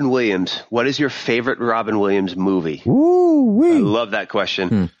honor Robin Williams, what is your favorite Robin Williams movie? Woo I wee. love that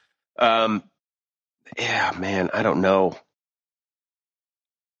question. Yeah, man, I don't know.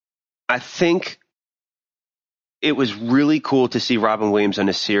 I think it was really cool to see Robin Williams in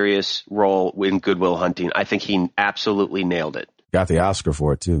a serious role in Good Will Hunting. I think he absolutely nailed it. Got the Oscar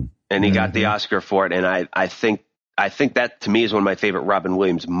for it too. And he got the Oscar for it. And I think that to me is one of my favorite Robin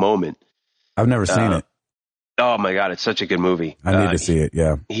Williams moment. I've never seen it. Oh my God, it's such a good movie. I need to see it.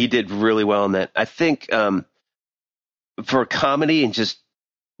 Yeah. He did really well in that. I think for comedy and just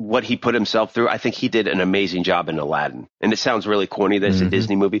what he put himself through, I think he did an amazing job in Aladdin. And it sounds really corny that it's a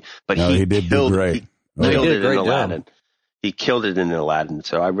Disney movie, but No, he did do great. He killed did a it great in job. Aladdin. He killed it in Aladdin.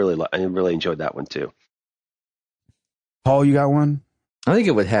 So I really enjoyed that one too. Paul, you got one? I think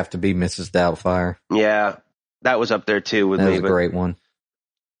it would have to be Mrs. Doubtfire. Yeah, that was up there too with That me. was a but- great one.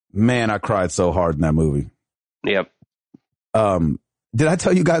 Man, I cried so hard in that movie. Yep. Did I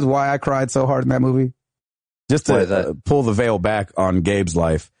tell you guys why I cried so hard in that movie? Just Why is to that? pull the veil back on Gabe's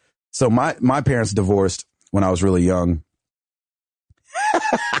life. So my parents divorced when I was really young.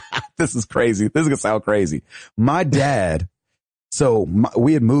 This is crazy. This is going to sound crazy. My dad,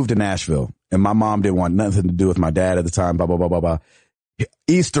 we had moved to Nashville and my mom didn't want nothing to do with my dad at the time, blah, blah, blah, blah, blah.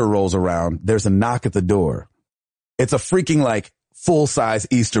 Easter rolls around. There's a knock at the door. It's a freaking like full size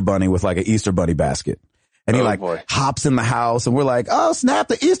Easter bunny with like an Easter bunny basket. And he boy. hops in the house and we're like, oh snap,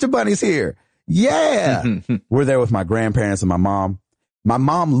 the Easter bunny's here. Yeah. We're there with my grandparents and my mom. My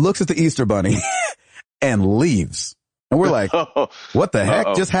mom looks at the Easter bunny and leaves. And we're like, what the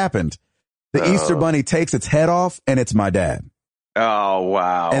heck just happened? The Easter bunny takes its head off and it's my dad. Oh,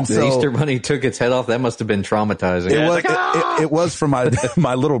 wow. And The so Easter Bunny took its head off. That must have been traumatizing. it was for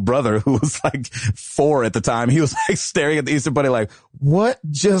my little brother who was like 4 at the time. He was like staring at the Easter bunny like, what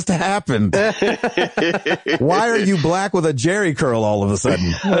just happened? Why are you black with a Jerry curl all of a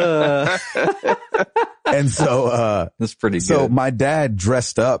sudden? And so, That's pretty good. so my dad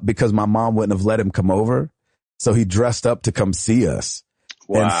dressed up because my mom wouldn't have let him come over. So he dressed up to come see us.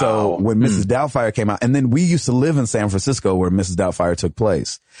 Wow. And so when Mrs. Doubtfire came out, and then we used to live in San Francisco where Mrs. Doubtfire took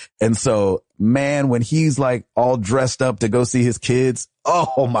place. And so, man, when he's like all dressed up to go see his kids,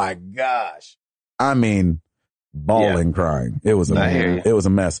 oh my gosh. I mean, bawling, crying. It was I hear you. it was a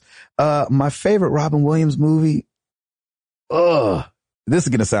mess. My favorite Robin Williams movie. This is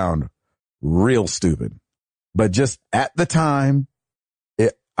going to sound real stupid, but just at the time,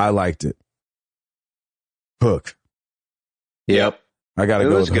 I liked it. Hook. Yep. I gotta It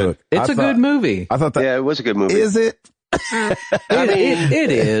go was with good. Hook. It's a good movie. I thought that, Yeah, it was a good movie. is it?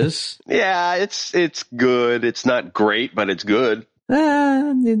 It is. Yeah, it's good. It's not great, but it's good.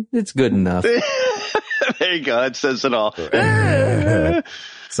 It's good enough. There you go. That says it all. So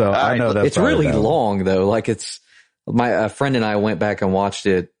I right, know that's It's really probably that one. long though. Like a friend and I went back and watched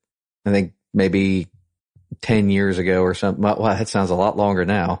it. I think maybe 10 years ago or something. Well, that sounds a lot longer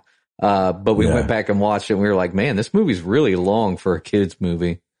now. But we Yeah. went back and watched it and we were like, man, this movie's really long for a kid's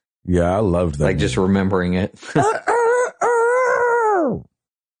movie. Yeah, I loved that. Like just remembering it. I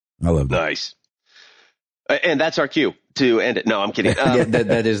loved it. Nice. And that's our cue to end it. No, I'm kidding. Yeah,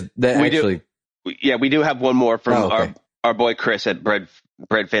 that is we do- actually. Yeah, we do have one more from Oh, okay. our boy Chris at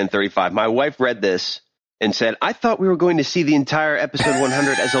Breadfan35. My wife read this and said, I thought we were going to see the entire episode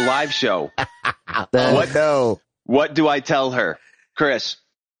 100 as a live show. What? No. What do I tell her? Chris,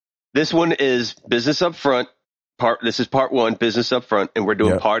 this one is business up front. This is part 1, business up front, and we're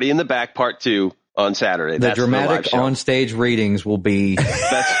doing Yep. party in the back, part 2 on Saturday. The That's dramatic live show. on-stage readings will be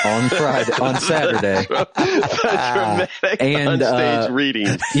on Friday, on Saturday. the dramatic And, on-stage reading.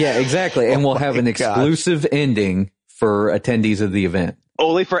 Yeah, exactly. And we'll have an my gosh. exclusive ending for attendees of the event.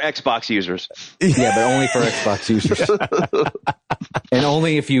 Only for Xbox users. Yeah, but only for Xbox users. And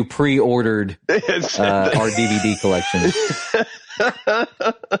only if you pre-ordered our DVD collection.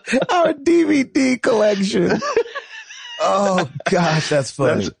 Our DVD collection. Oh gosh, that's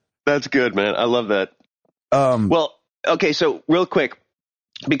funny. That's good, man. I love that. Well, okay. So real quick,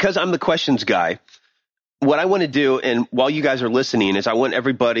 because I'm the questions guy, what I want to do, and while you guys are listening, is I want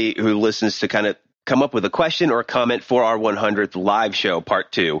everybody who listens to kind of come up with a question or a comment for our 100th live show,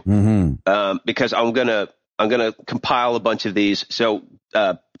 part 2. Mm-hmm. Because I'm gonna compile a bunch of these. So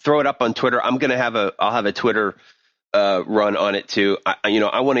throw it up on Twitter. I'll have a Twitter run on it too.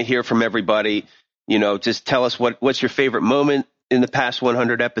 I want to hear from everybody. Just tell us what's your favorite moment in the past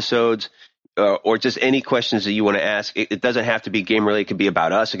 100 episodes. Or just any questions that you want to ask. It doesn't have to be game related. It could be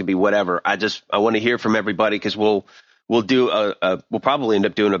about us. It could be whatever. I want to hear from everybody, because we'll probably end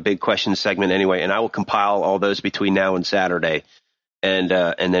up doing a big question segment anyway, and I will compile all those between now and Saturday, and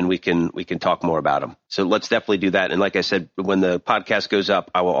then we can talk more about them. So let's definitely do that. And like I said, when the podcast goes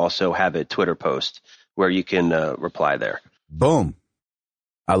up, I will also have a Twitter post where you can reply there. Boom.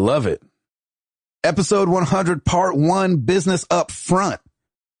 I love it. Episode 100, part 1, business up front.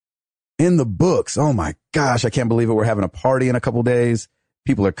 In the books. Oh my gosh. I can't believe it. We're having a party in a couple days.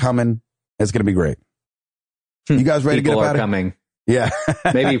 People are coming. It's going to be great. You guys ready to get up out of here? People are coming.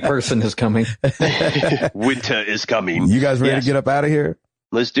 Yeah. Maybe a person is coming. Winter is coming. You guys ready to get up out of here?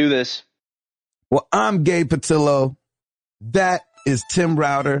 Let's do this. Well, I'm Gabe Patillo. That is Tim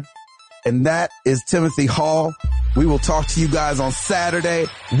Router. And that is Timothy Hall. We will talk to you guys on Saturday.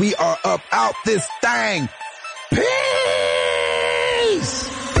 We are up out this thing. Peace!